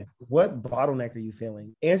 Okay, what bottleneck are you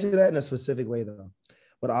feeling? Answer that in a specific way, though.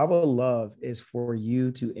 What I would love is for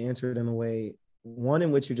you to answer it in a way, one,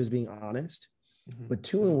 in which you're just being honest, but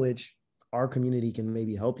two, in which our community can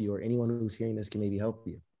maybe help you or anyone who's hearing this can maybe help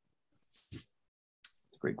you.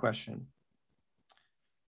 Great question.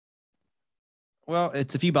 Well,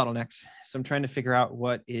 it's a few bottlenecks. So I'm trying to figure out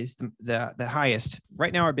what is the highest.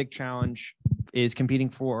 Right now, our big challenge is competing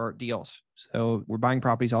for deals. So we're buying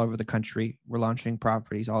properties all over the country. We're launching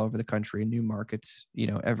properties all over the country in new markets,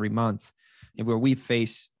 every month. And where we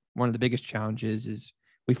face one of the biggest challenges is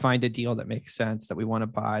we find a deal that makes sense that we want to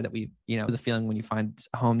buy, that we, the feeling when you find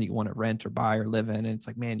a home that you want to rent or buy or live in, and it's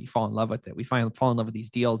like, man, you fall in love with it. We fall in love with these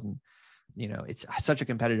deals, and it's such a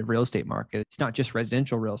competitive real estate market. It's not just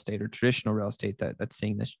residential real estate or traditional real estate that's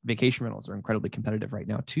seeing this. Vacation rentals are incredibly competitive right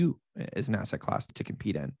now too, as an asset class to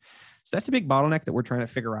compete in. So that's a big bottleneck that we're trying to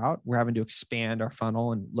figure out. We're having to expand our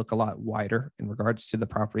funnel and look a lot wider in regards to the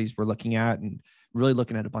properties we're looking at and really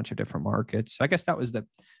looking at a bunch of different markets. So I guess that was the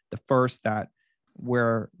first that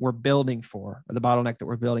we're building for, or the bottleneck that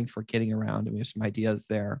we're building for getting around. And we have some ideas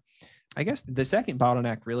there. I guess the second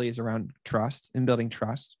bottleneck really is around trust and building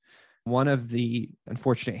trust. One of the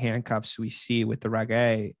unfortunate handcuffs we see with the Reg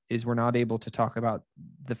A is we're not able to talk about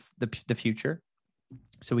the future.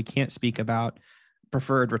 So we can't speak about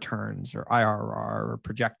preferred returns or IRR or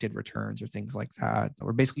projected returns or things like that.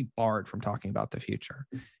 We're basically barred from talking about the future.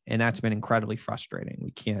 And that's been incredibly frustrating.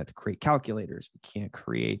 We can't create calculators. We can't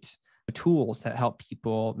create tools that help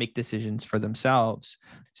people make decisions for themselves.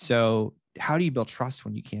 So how do you build trust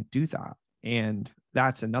when you can't do that? And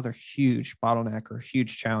that's another huge bottleneck or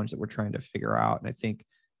huge challenge that we're trying to figure out. And I think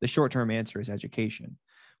the short-term answer is education.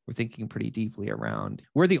 We're thinking pretty deeply around,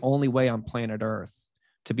 we're the only way on planet Earth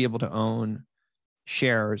to be able to own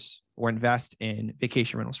shares or invest in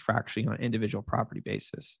vacation rentals fractionally on an individual property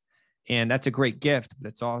basis. And that's a great gift, but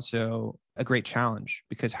it's also a great challenge,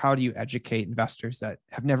 because how do you educate investors that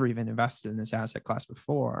have never even invested in this asset class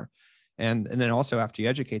before? And then also, after you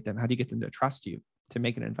educate them, how do you get them to trust you to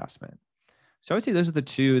make an investment? So I would say those are the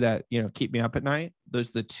two that, keep me up at night. Those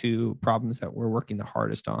are the two problems that we're working the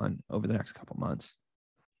hardest on over the next couple of months.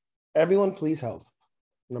 Everyone, please help.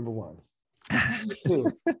 Number one.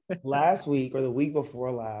 Two, last week or the week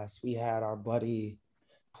before last, we had our buddy,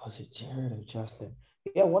 was it Jared or Justin?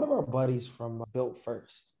 Yeah, one of our buddies from Built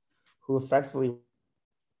First, who effectively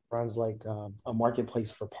runs like a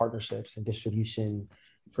marketplace for partnerships and distribution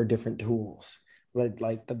for different tools. But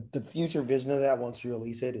like the future vision of that, once you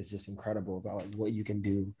release it, is just incredible about like what you can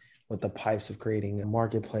do with the pipes of creating a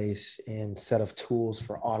marketplace and set of tools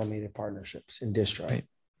for automated partnerships in distro. Right.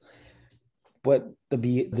 But the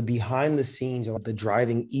behind the scenes or the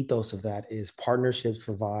driving ethos of that is partnerships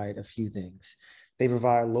provide a few things. They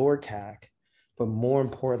provide lower CAC, but more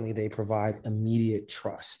importantly, they provide immediate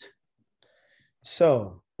trust.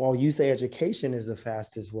 So while you say education is the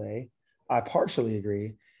fastest way, I partially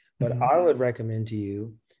agree. What I would recommend to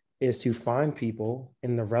you is to find people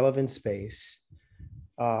in the relevant space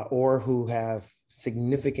or who have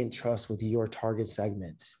significant trust with your target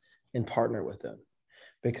segments and partner with them.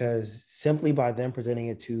 Because simply by them presenting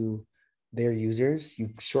it to their users,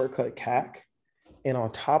 you shortcut CAC. And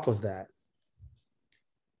on top of that,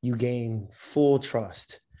 you gain full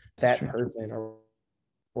trust that person or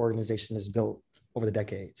organization is built over the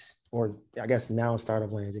decades. Or I guess now in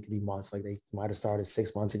startup lands, it could be months. Like they might have started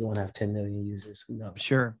 6 months ago and have 10 million users. Who knows?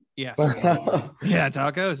 Sure. Yes. Yeah, that's how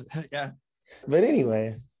it goes. Yeah. But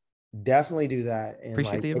anyway, definitely do that. And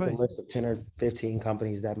appreciate the advice. A list of 10 or 15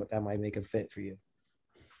 companies that might make a fit for you.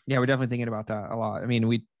 Yeah, we're definitely thinking about that a lot. I mean,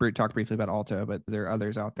 we talked briefly about Alto, but there are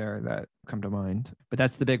others out there that come to mind. But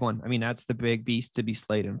that's the big one. I mean, that's the big beast to be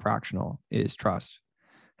slayed in fractional is trust.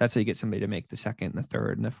 That's how you get somebody to make the second, the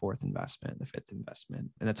third, and the fourth investment, the fifth investment.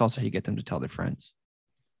 And that's also how you get them to tell their friends.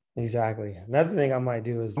 Exactly. Another thing I might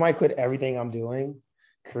do is I might quit everything I'm doing,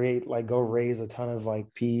 create like go raise a ton of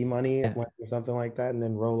like PE money Yeah. or something like that, and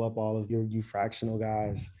then roll up all of you fractional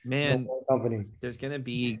guys. Man, No company. there's going to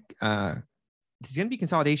be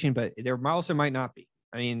consolidation, but there also might not be.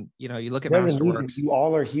 I mean, you look It at doesn't need to. Masterworks. You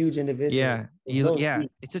all are huge individuals. Yeah, There's no yeah. need.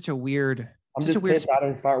 It's such a weird. I'm It's such a just weird. pissed I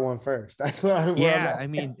didn't start one first. That's what I'm. Where I'm Yeah, at. I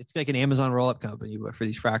mean, it's like an Amazon roll-up company, but for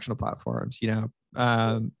these fractional platforms,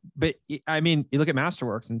 But I mean, you look at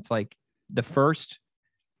Masterworks, and it's like the first.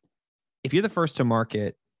 If you're the first to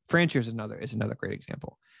market, Franchise is another great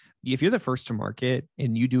example. If you're the first to market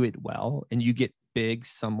and you do it well and you get big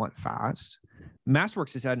somewhat fast,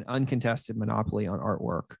 Masterworks has had an uncontested monopoly on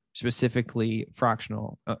artwork, specifically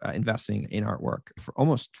fractional investing in artwork for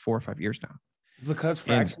almost 4 or 5 years now. It's because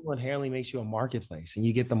fractional inherently makes you a marketplace, and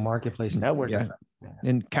you get the marketplace network. Yeah.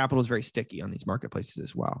 And capital is very sticky on these marketplaces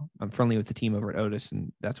as well. I'm friendly with the team over at Otis,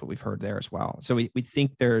 and that's what we've heard there as well. So we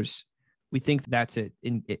think that's a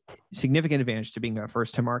significant advantage to being a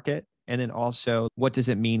first to market. And then also, what does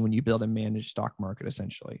it mean when you build a managed stock market?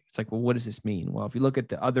 Essentially, it's like, well, what does this mean? Well, if you look at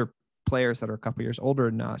the other players that are a couple years older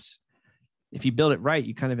than us, if you build it right,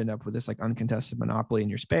 you kind of end up with this like uncontested monopoly in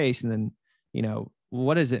your space. And then,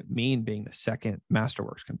 what does it mean being the second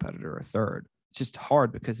Masterworks competitor or third? It's just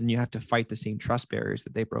hard because then you have to fight the same trust barriers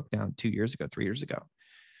that they broke down 2 years ago, 3 years ago.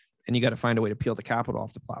 And you got to find a way to peel the capital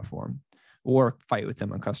off the platform or fight with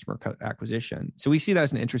them on customer acquisition. So we see that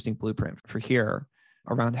as an interesting blueprint for here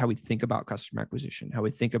around how we think about customer acquisition, how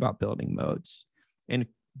we think about building modes, and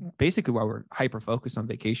basically why we're hyper-focused on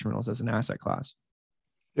vacation rentals as an asset class.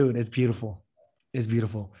 Dude, it's beautiful. It's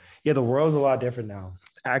beautiful. Yeah, the world's a lot different now.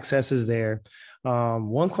 Access is there.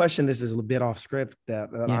 One question, this is a bit off script that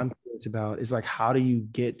I'm curious about is like, how do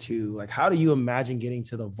you imagine getting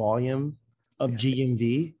to the volume of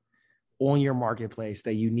GMV on your marketplace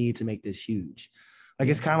that you need to make this huge? Like,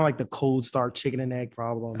 it's kind of like the cold start chicken and egg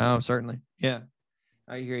problem. Oh, certainly. Yeah,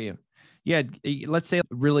 I hear you. Yeah, let's say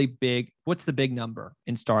really big. What's the big number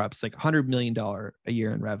in startups? Like $100 million a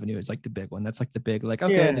year in revenue is like the big one. That's like the big, like,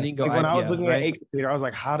 okay, and then you can go like when IPO, I was looking right? at AcreTrader, I was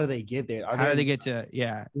like, how do they get there? How do they get to,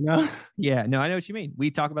 yeah. Yeah, no, I know what you mean.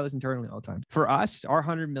 We talk about this internally all the time. For us, our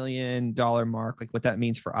 $100 million mark, like what that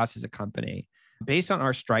means for us as a company, based on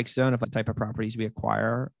our strike zone of the type of properties we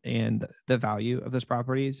acquire and the value of those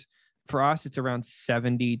properties, for us, it's around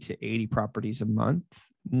 70 to 80 properties a month,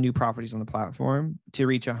 new properties on the platform to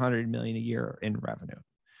reach 100 million a year in revenue.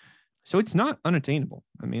 So it's not unattainable.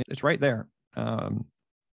 I mean, it's right there. And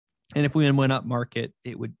if we went up market,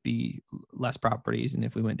 it would be less properties. And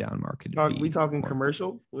if we went down market, we talking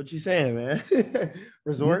commercial? What you saying, man?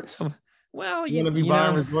 Resorts? Well, you want to be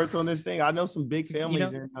buying resorts on this thing? I know some big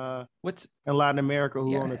families in Latin America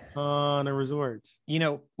who own a ton of resorts.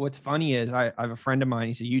 What's funny is I have a friend of mine.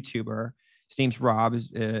 He's a YouTuber. His name's Rob.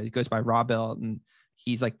 He goes by Rob Belt, and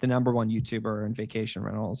he's like the number one YouTuber in vacation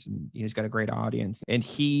rentals, and he's got a great audience. And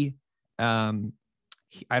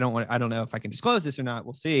I don't know if I can disclose this or not.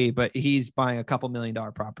 We'll see. But he's buying a $2 million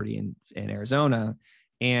property in Arizona.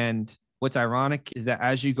 And what's ironic is that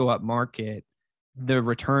as you go up market, the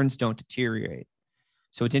returns don't deteriorate.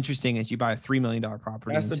 So what's interesting is you buy a $3 million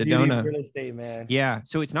property in Sedona. Real estate, man. Yeah.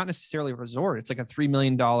 So it's not necessarily a resort. It's like a $3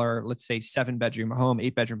 million, let's say 7-bedroom home,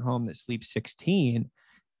 8-bedroom home that sleeps 16.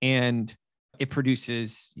 And it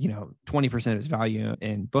produces, 20% of its value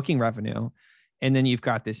in booking revenue. And then you've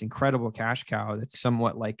got this incredible cash cow that's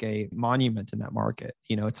somewhat like a monument in that market.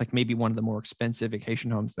 It's like maybe one of the more expensive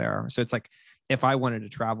vacation homes there. So it's like, if I wanted to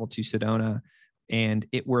travel to Sedona and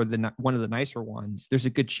it were one of the nicer ones, there's a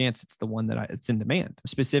good chance it's the one it's in demand,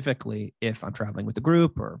 specifically if I'm traveling with a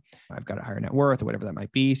group or I've got a higher net worth or whatever that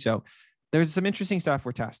might be. So there's some interesting stuff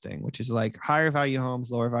we're testing, which is like higher value homes,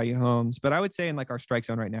 lower value homes. But I would say in like our strike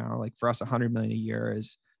zone right now, like for us, 100 million a year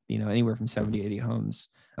is, anywhere from 70, 80 homes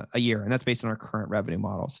a year. And that's based on our current revenue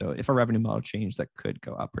model. So if our revenue model changed, that could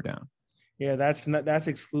go up or down. Yeah, that's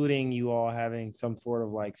excluding you all having some sort of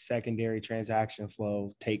like secondary transaction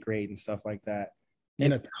flow, take rate and stuff like that.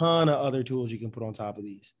 And a ton of other tools you can put on top of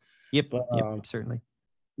these. Yep, certainly.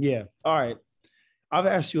 Yeah. All right. I've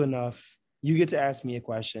asked you enough. You get to ask me a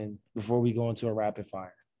question before we go into a rapid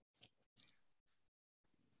fire.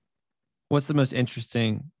 What's the most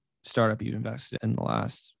interesting startup you've invested in the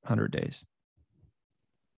last 100 days?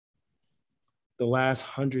 The last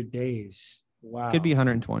 100 days. Wow. Could be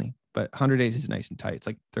 120, but 100 days is nice and tight. It's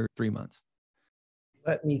like 3 months.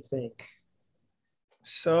 Let me think.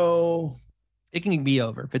 So it can be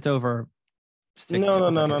over. If it's over,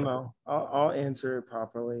 no. I'll answer it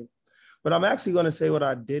properly. But I'm actually going to say what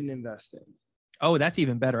I didn't invest in. Oh, that's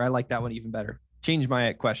even better. I like that one even better. Change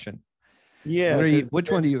my question. Yeah.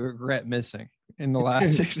 Which one do you regret missing? in the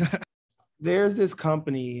last 6 months. There's this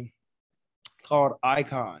company called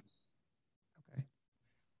Icon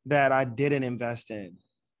that I didn't invest in,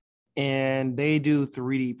 and they do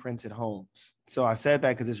 3D printed homes. So I said that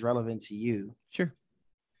because it's relevant to you. Sure.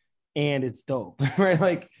 And it's dope, right?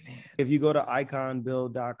 Like, if you go to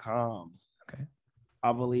iconbuild.com, okay,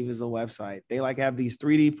 I believe is the website. They like have these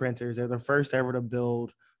 3D printers. They're the first ever to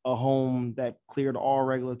build a home that cleared all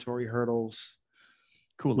regulatory hurdles.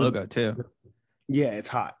 Cool logo too. Yeah, it's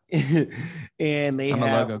hot. And I'm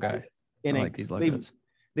a logo guy. I like these logos.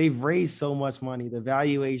 They've raised so much money. The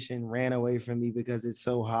valuation ran away from me because it's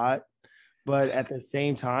so hot. But at the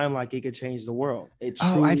same time, like, it could change the world.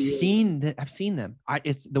 I've seen them.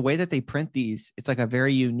 It's the way that they print these. It's like a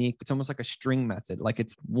very unique. It's almost like a string method. Like,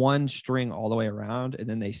 it's one string all the way around, and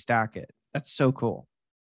then they stack it. That's so cool.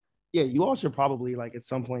 Yeah, you all should probably, like, at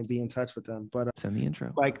some point be in touch with them. But send the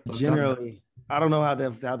intro. Like, generally, I don't know how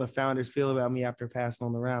the founders feel about me after passing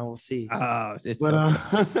on the round. We'll see. The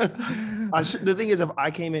thing is, if I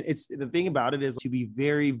came in, the thing about it is to be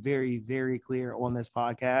very, very, very clear on this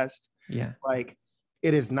podcast. Yeah. Like,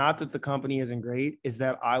 it is not that the company isn't great. It's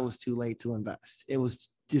that I was too late to invest. It was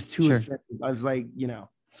just too expensive. I was like,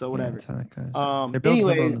 so whatever. Yeah, they're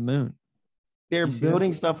building stuff on the moon. They're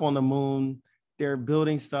building stuff on the moon. They're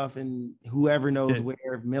building stuff in whoever knows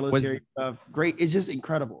where, military stuff. Great. It's just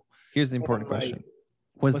incredible. Here's the important question.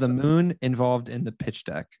 Was the moon involved in the pitch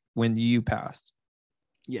deck when you passed?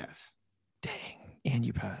 Yes. Dang. And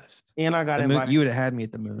you passed. And I got invited. You would have had me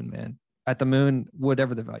at the moon, man. At the moon,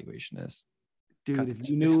 whatever the valuation is. Dude, if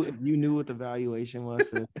you knew what the valuation was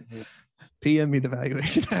for this, PM me the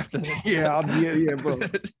valuation after this. Yeah, bro.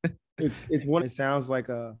 It's one. It sounds like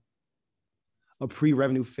a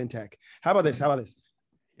pre-revenue fintech. How about this?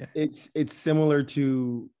 Yeah. It's similar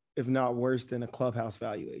to, if not worse than, a Clubhouse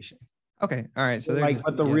valuation. Okay. All right. So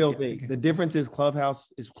but the real thing, okay. The difference is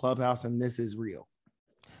Clubhouse and this is real.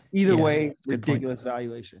 Either way, ridiculous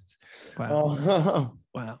valuations. Wow.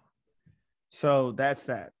 Wow. So that's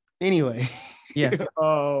that. Anyway. Yeah.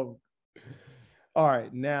 All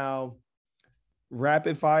right. Now,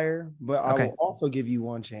 rapid fire, but I will also give you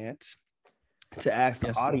one chance to ask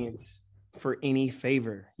the audience for any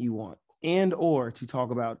favor you want, and or to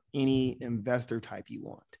talk about any investor type you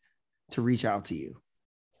want to reach out to you.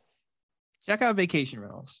 Check out vacation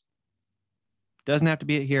rentals. Doesn't have to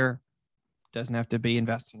be it here. Doesn't have to be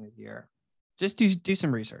investing it here. Just do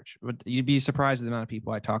some research. You'd be surprised at the amount of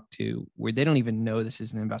people I talk to where they don't even know this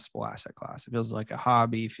is an investable asset class. It feels like a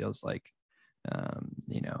hobby, feels like,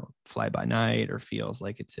 fly by night, or feels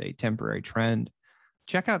like it's a temporary trend.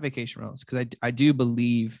 Check out vacation rentals, because I do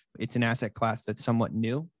believe it's an asset class that's somewhat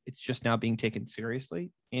new. It's just now being taken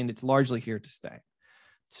seriously, and it's largely here to stay.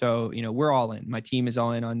 So, we're all in. My team is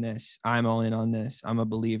all in on this. I'm all in on this. I'm a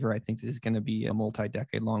believer. I think this is going to be a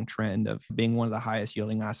multi-decade long trend of being one of the highest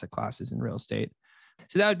yielding asset classes in real estate.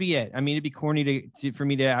 So that would be it. I mean, it'd be corny for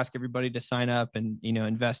me to ask everybody to sign up and,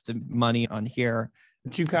 invest money on here.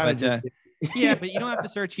 But you kind of yeah, but you don't have to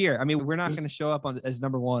search here. I mean, we're not going to show up as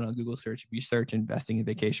number one on Google search if you search investing in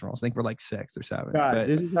vacation rentals. I think we're like 6 or 7. Guys,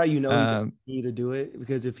 this is how you know he's asking you to do it,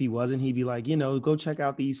 because if he wasn't, he'd be like, go check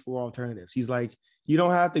out these 4 alternatives. He's like, you don't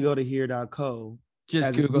have to go to here.co.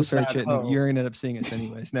 Just Google search it, and you're going to end up seeing us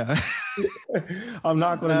anyways. No, I'm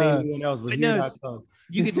not going to name anyone else, but here.co.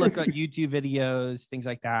 You could look at YouTube videos, things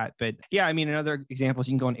like that. But yeah, I mean, another example is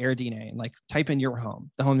you can go on AirDNA and like type in your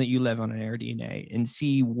home, the home that you live on AirDNA, and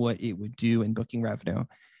see what it would do in booking revenue.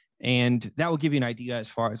 And that will give you an idea as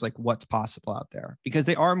far as like what's possible out there, because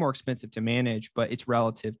they are more expensive to manage, but it's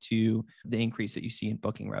relative to the increase that you see in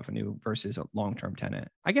booking revenue versus a long-term tenant.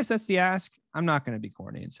 I guess that's the ask. I'm not going to be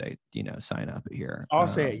corny and say, sign up here. I'll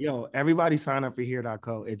say it. Everybody sign up for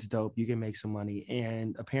here.co. It's dope. You can make some money.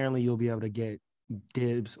 And apparently you'll be able to get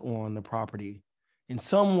dibs on the property in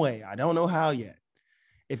some way. I don't know how yet.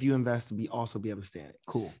 If you invest to also be able to stand it.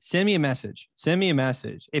 Cool. Send me a message.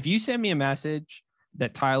 If you send me a message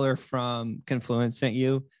that Tyler from Confluence sent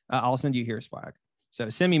you, I'll send you here swag. So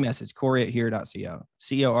send me a message, Corey@here.co,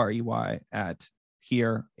 COREY at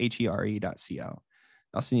here, HERE.co.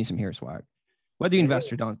 I'll send you some here swag. Whether you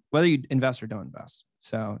invest or don't invest.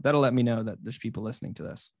 So that'll let me know that there's people listening to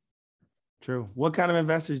this. True. What kind of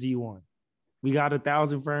investors do you want? We got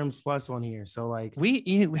 1,000 firms plus on here. So like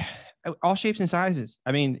all shapes and sizes.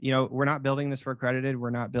 I mean, we're not building this for accredited.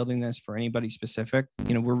 We're not building this for anybody specific.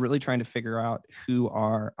 We're really trying to figure out who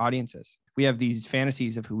our audience is. We have these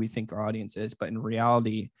fantasies of who we think our audience is, but in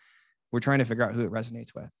reality, we're trying to figure out who it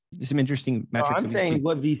resonates with. There's some interesting metrics. I'm saying,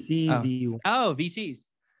 what VCs do you want? Oh, VCs.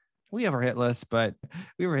 We have our hit list, but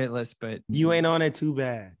you ain't on it too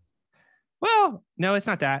bad. Well, no, it's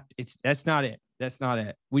not that. That's not it. That's not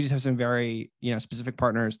it. We just have some very, specific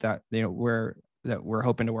partners that, we're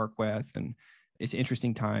hoping to work with. And it's an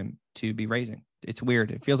interesting time to be raising. It's weird.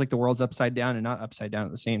 It feels like the world's upside down and not upside down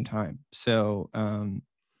at the same time. So,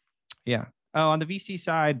 yeah. Oh, on the VC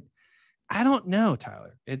side, I don't know,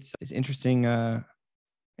 Tyler. It's interesting.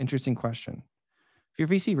 Interesting question. If you're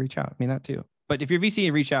VC, reach out. I mean, that too. But if you're VC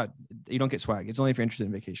and reach out, you don't get swag. It's only if you're interested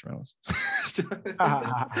in vacation rentals.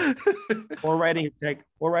 Or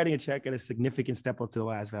writing a check at a significant step up to the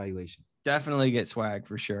last valuation. Definitely get swag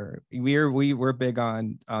for sure. We're big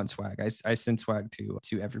on swag. I send swag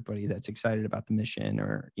to everybody that's excited about the mission,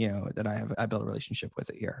 or that I build a relationship with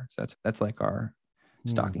it here. So that's like our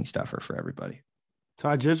stocking stuffer for everybody. So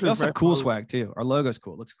I just also have cool swag too. Our logo's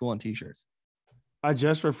cool. It looks cool on t-shirts. I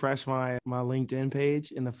just refreshed my LinkedIn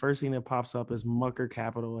page, and the first thing that pops up is Mucker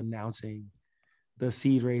Capital announcing the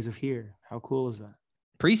seed raise of here. How cool is that?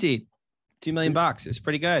 Pre-seed, $2 million. It's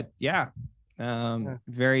pretty good. Yeah.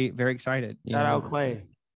 Very, very excited. Shout out Clay.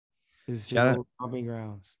 His old stomping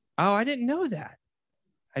grounds. Oh, I didn't know that.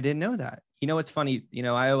 It's funny.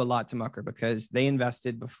 I owe a lot to Mucker because they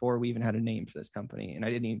invested before we even had a name for this company, and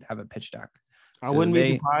I didn't even have a pitch deck. I wouldn't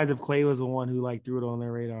be surprised if Clay was the one who threw it on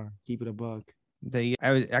their radar. Keep it a buck. I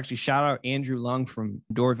would actually shout out Andrew Lung from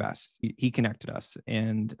Doorvest. He connected us,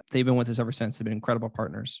 and they've been with us ever since. They've been incredible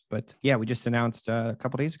partners. But yeah, we just announced a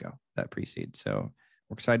couple of days ago that pre-seed. So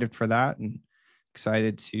we're excited for that and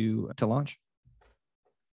excited to launch.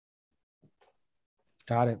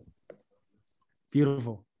 Got it.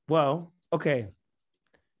 Beautiful. Well, okay.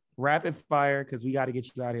 Rapid fire, because we got to get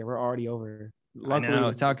you out of here. We're already over. Luckily, I know,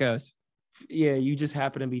 it's how it goes. Yeah, you just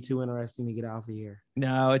happen to be too interesting to get out of here.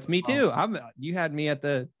 No, it's me too. You had me at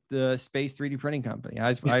the space 3D printing company.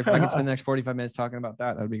 I could spend the next 45 minutes talking about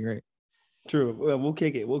that. That'd be great. True. Well, we'll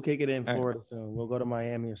kick it in Florida. Right. So we'll go to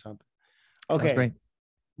Miami or something. Okay.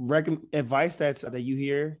 Advice that you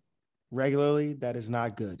hear regularly that is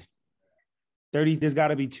not good. There's got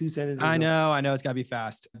to be 2 sentences. I know. It's got to be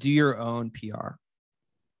fast. Do your own PR.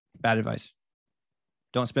 Bad advice.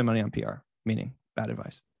 Don't spend money on PR, meaning bad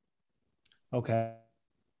advice. Okay.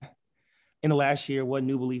 In the last year, what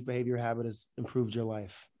new belief, behavior, habit has improved your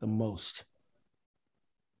life the most?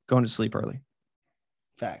 Going to sleep early.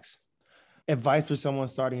 Facts. Advice for someone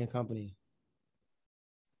starting a company.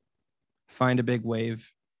 Find a big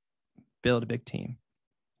wave. Build a big team.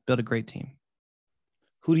 Build a great team.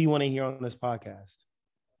 Who do you want to hear on this podcast?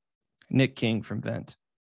 Nick King from Vent.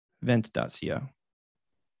 Vent.co.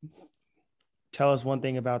 Tell us one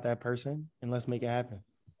thing about that person and let's make it happen.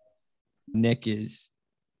 Nick is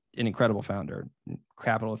an incredible founder,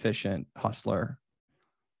 capital efficient hustler.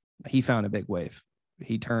 He found a big wave.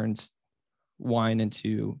 He turns wine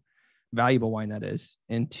into valuable wine, that is,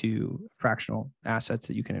 into fractional assets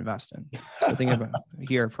that you can invest in. So think about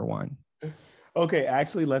here for one. Okay,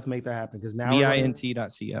 actually, let's make that happen because now vint.co.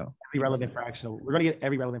 Every relevant fractional. We're going to get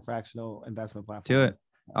every relevant fractional investment platform. Do it.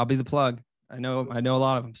 I'll be the plug. I know a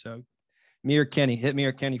lot of them. So me or Kenny, hit me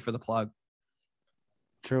or Kenny for the plug.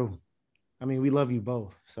 True. I mean, we love you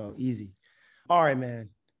both, so easy. All right, man.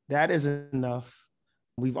 That is enough.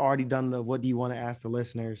 We've already done the what do you want to ask the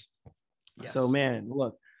listeners? Yes. So, man,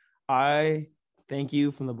 look, I thank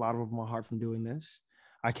you from the bottom of my heart for doing this.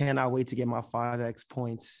 I cannot wait to get my 5x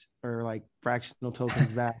points or fractional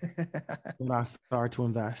tokens back when I start to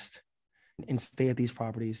invest and stay at these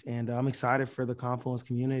properties. And I'm excited for the Confluence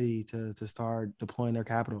community to start deploying their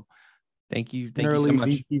capital. Thank you. Thank you so much.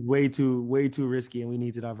 VC way too risky, and we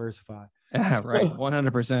need to diversify. Yeah, right.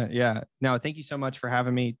 100%. Yeah. No, thank you so much for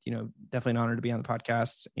having me. Definitely an honor to be on the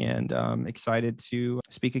podcast, and excited to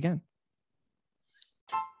speak again.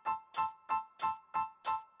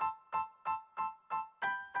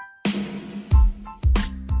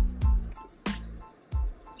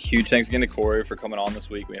 Huge thanks again to Corey for coming on this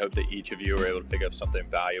week. We hope that each of you were able to pick up something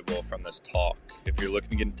valuable from this talk. If you're looking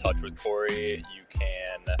to get in touch with Corey, you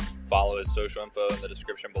can follow his social info in the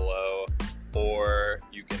description below, or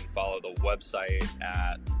you can follow the website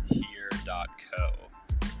at here.co.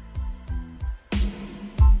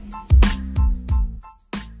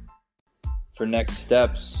 For next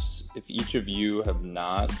steps, if each of you have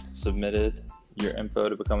not submitted your info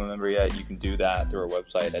to become a member yet, you can do that through our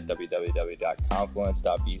website at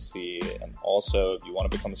www.Confluence.VC. And also, if you want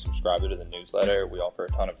to become a subscriber to the newsletter, we offer a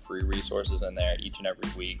ton of free resources in there each and every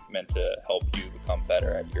week meant to help you become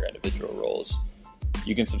better at your individual roles.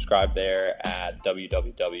 You can subscribe there at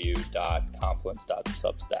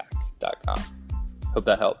www.Confluence.substack.com. Hope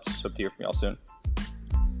that helps. Hope to hear from y'all soon.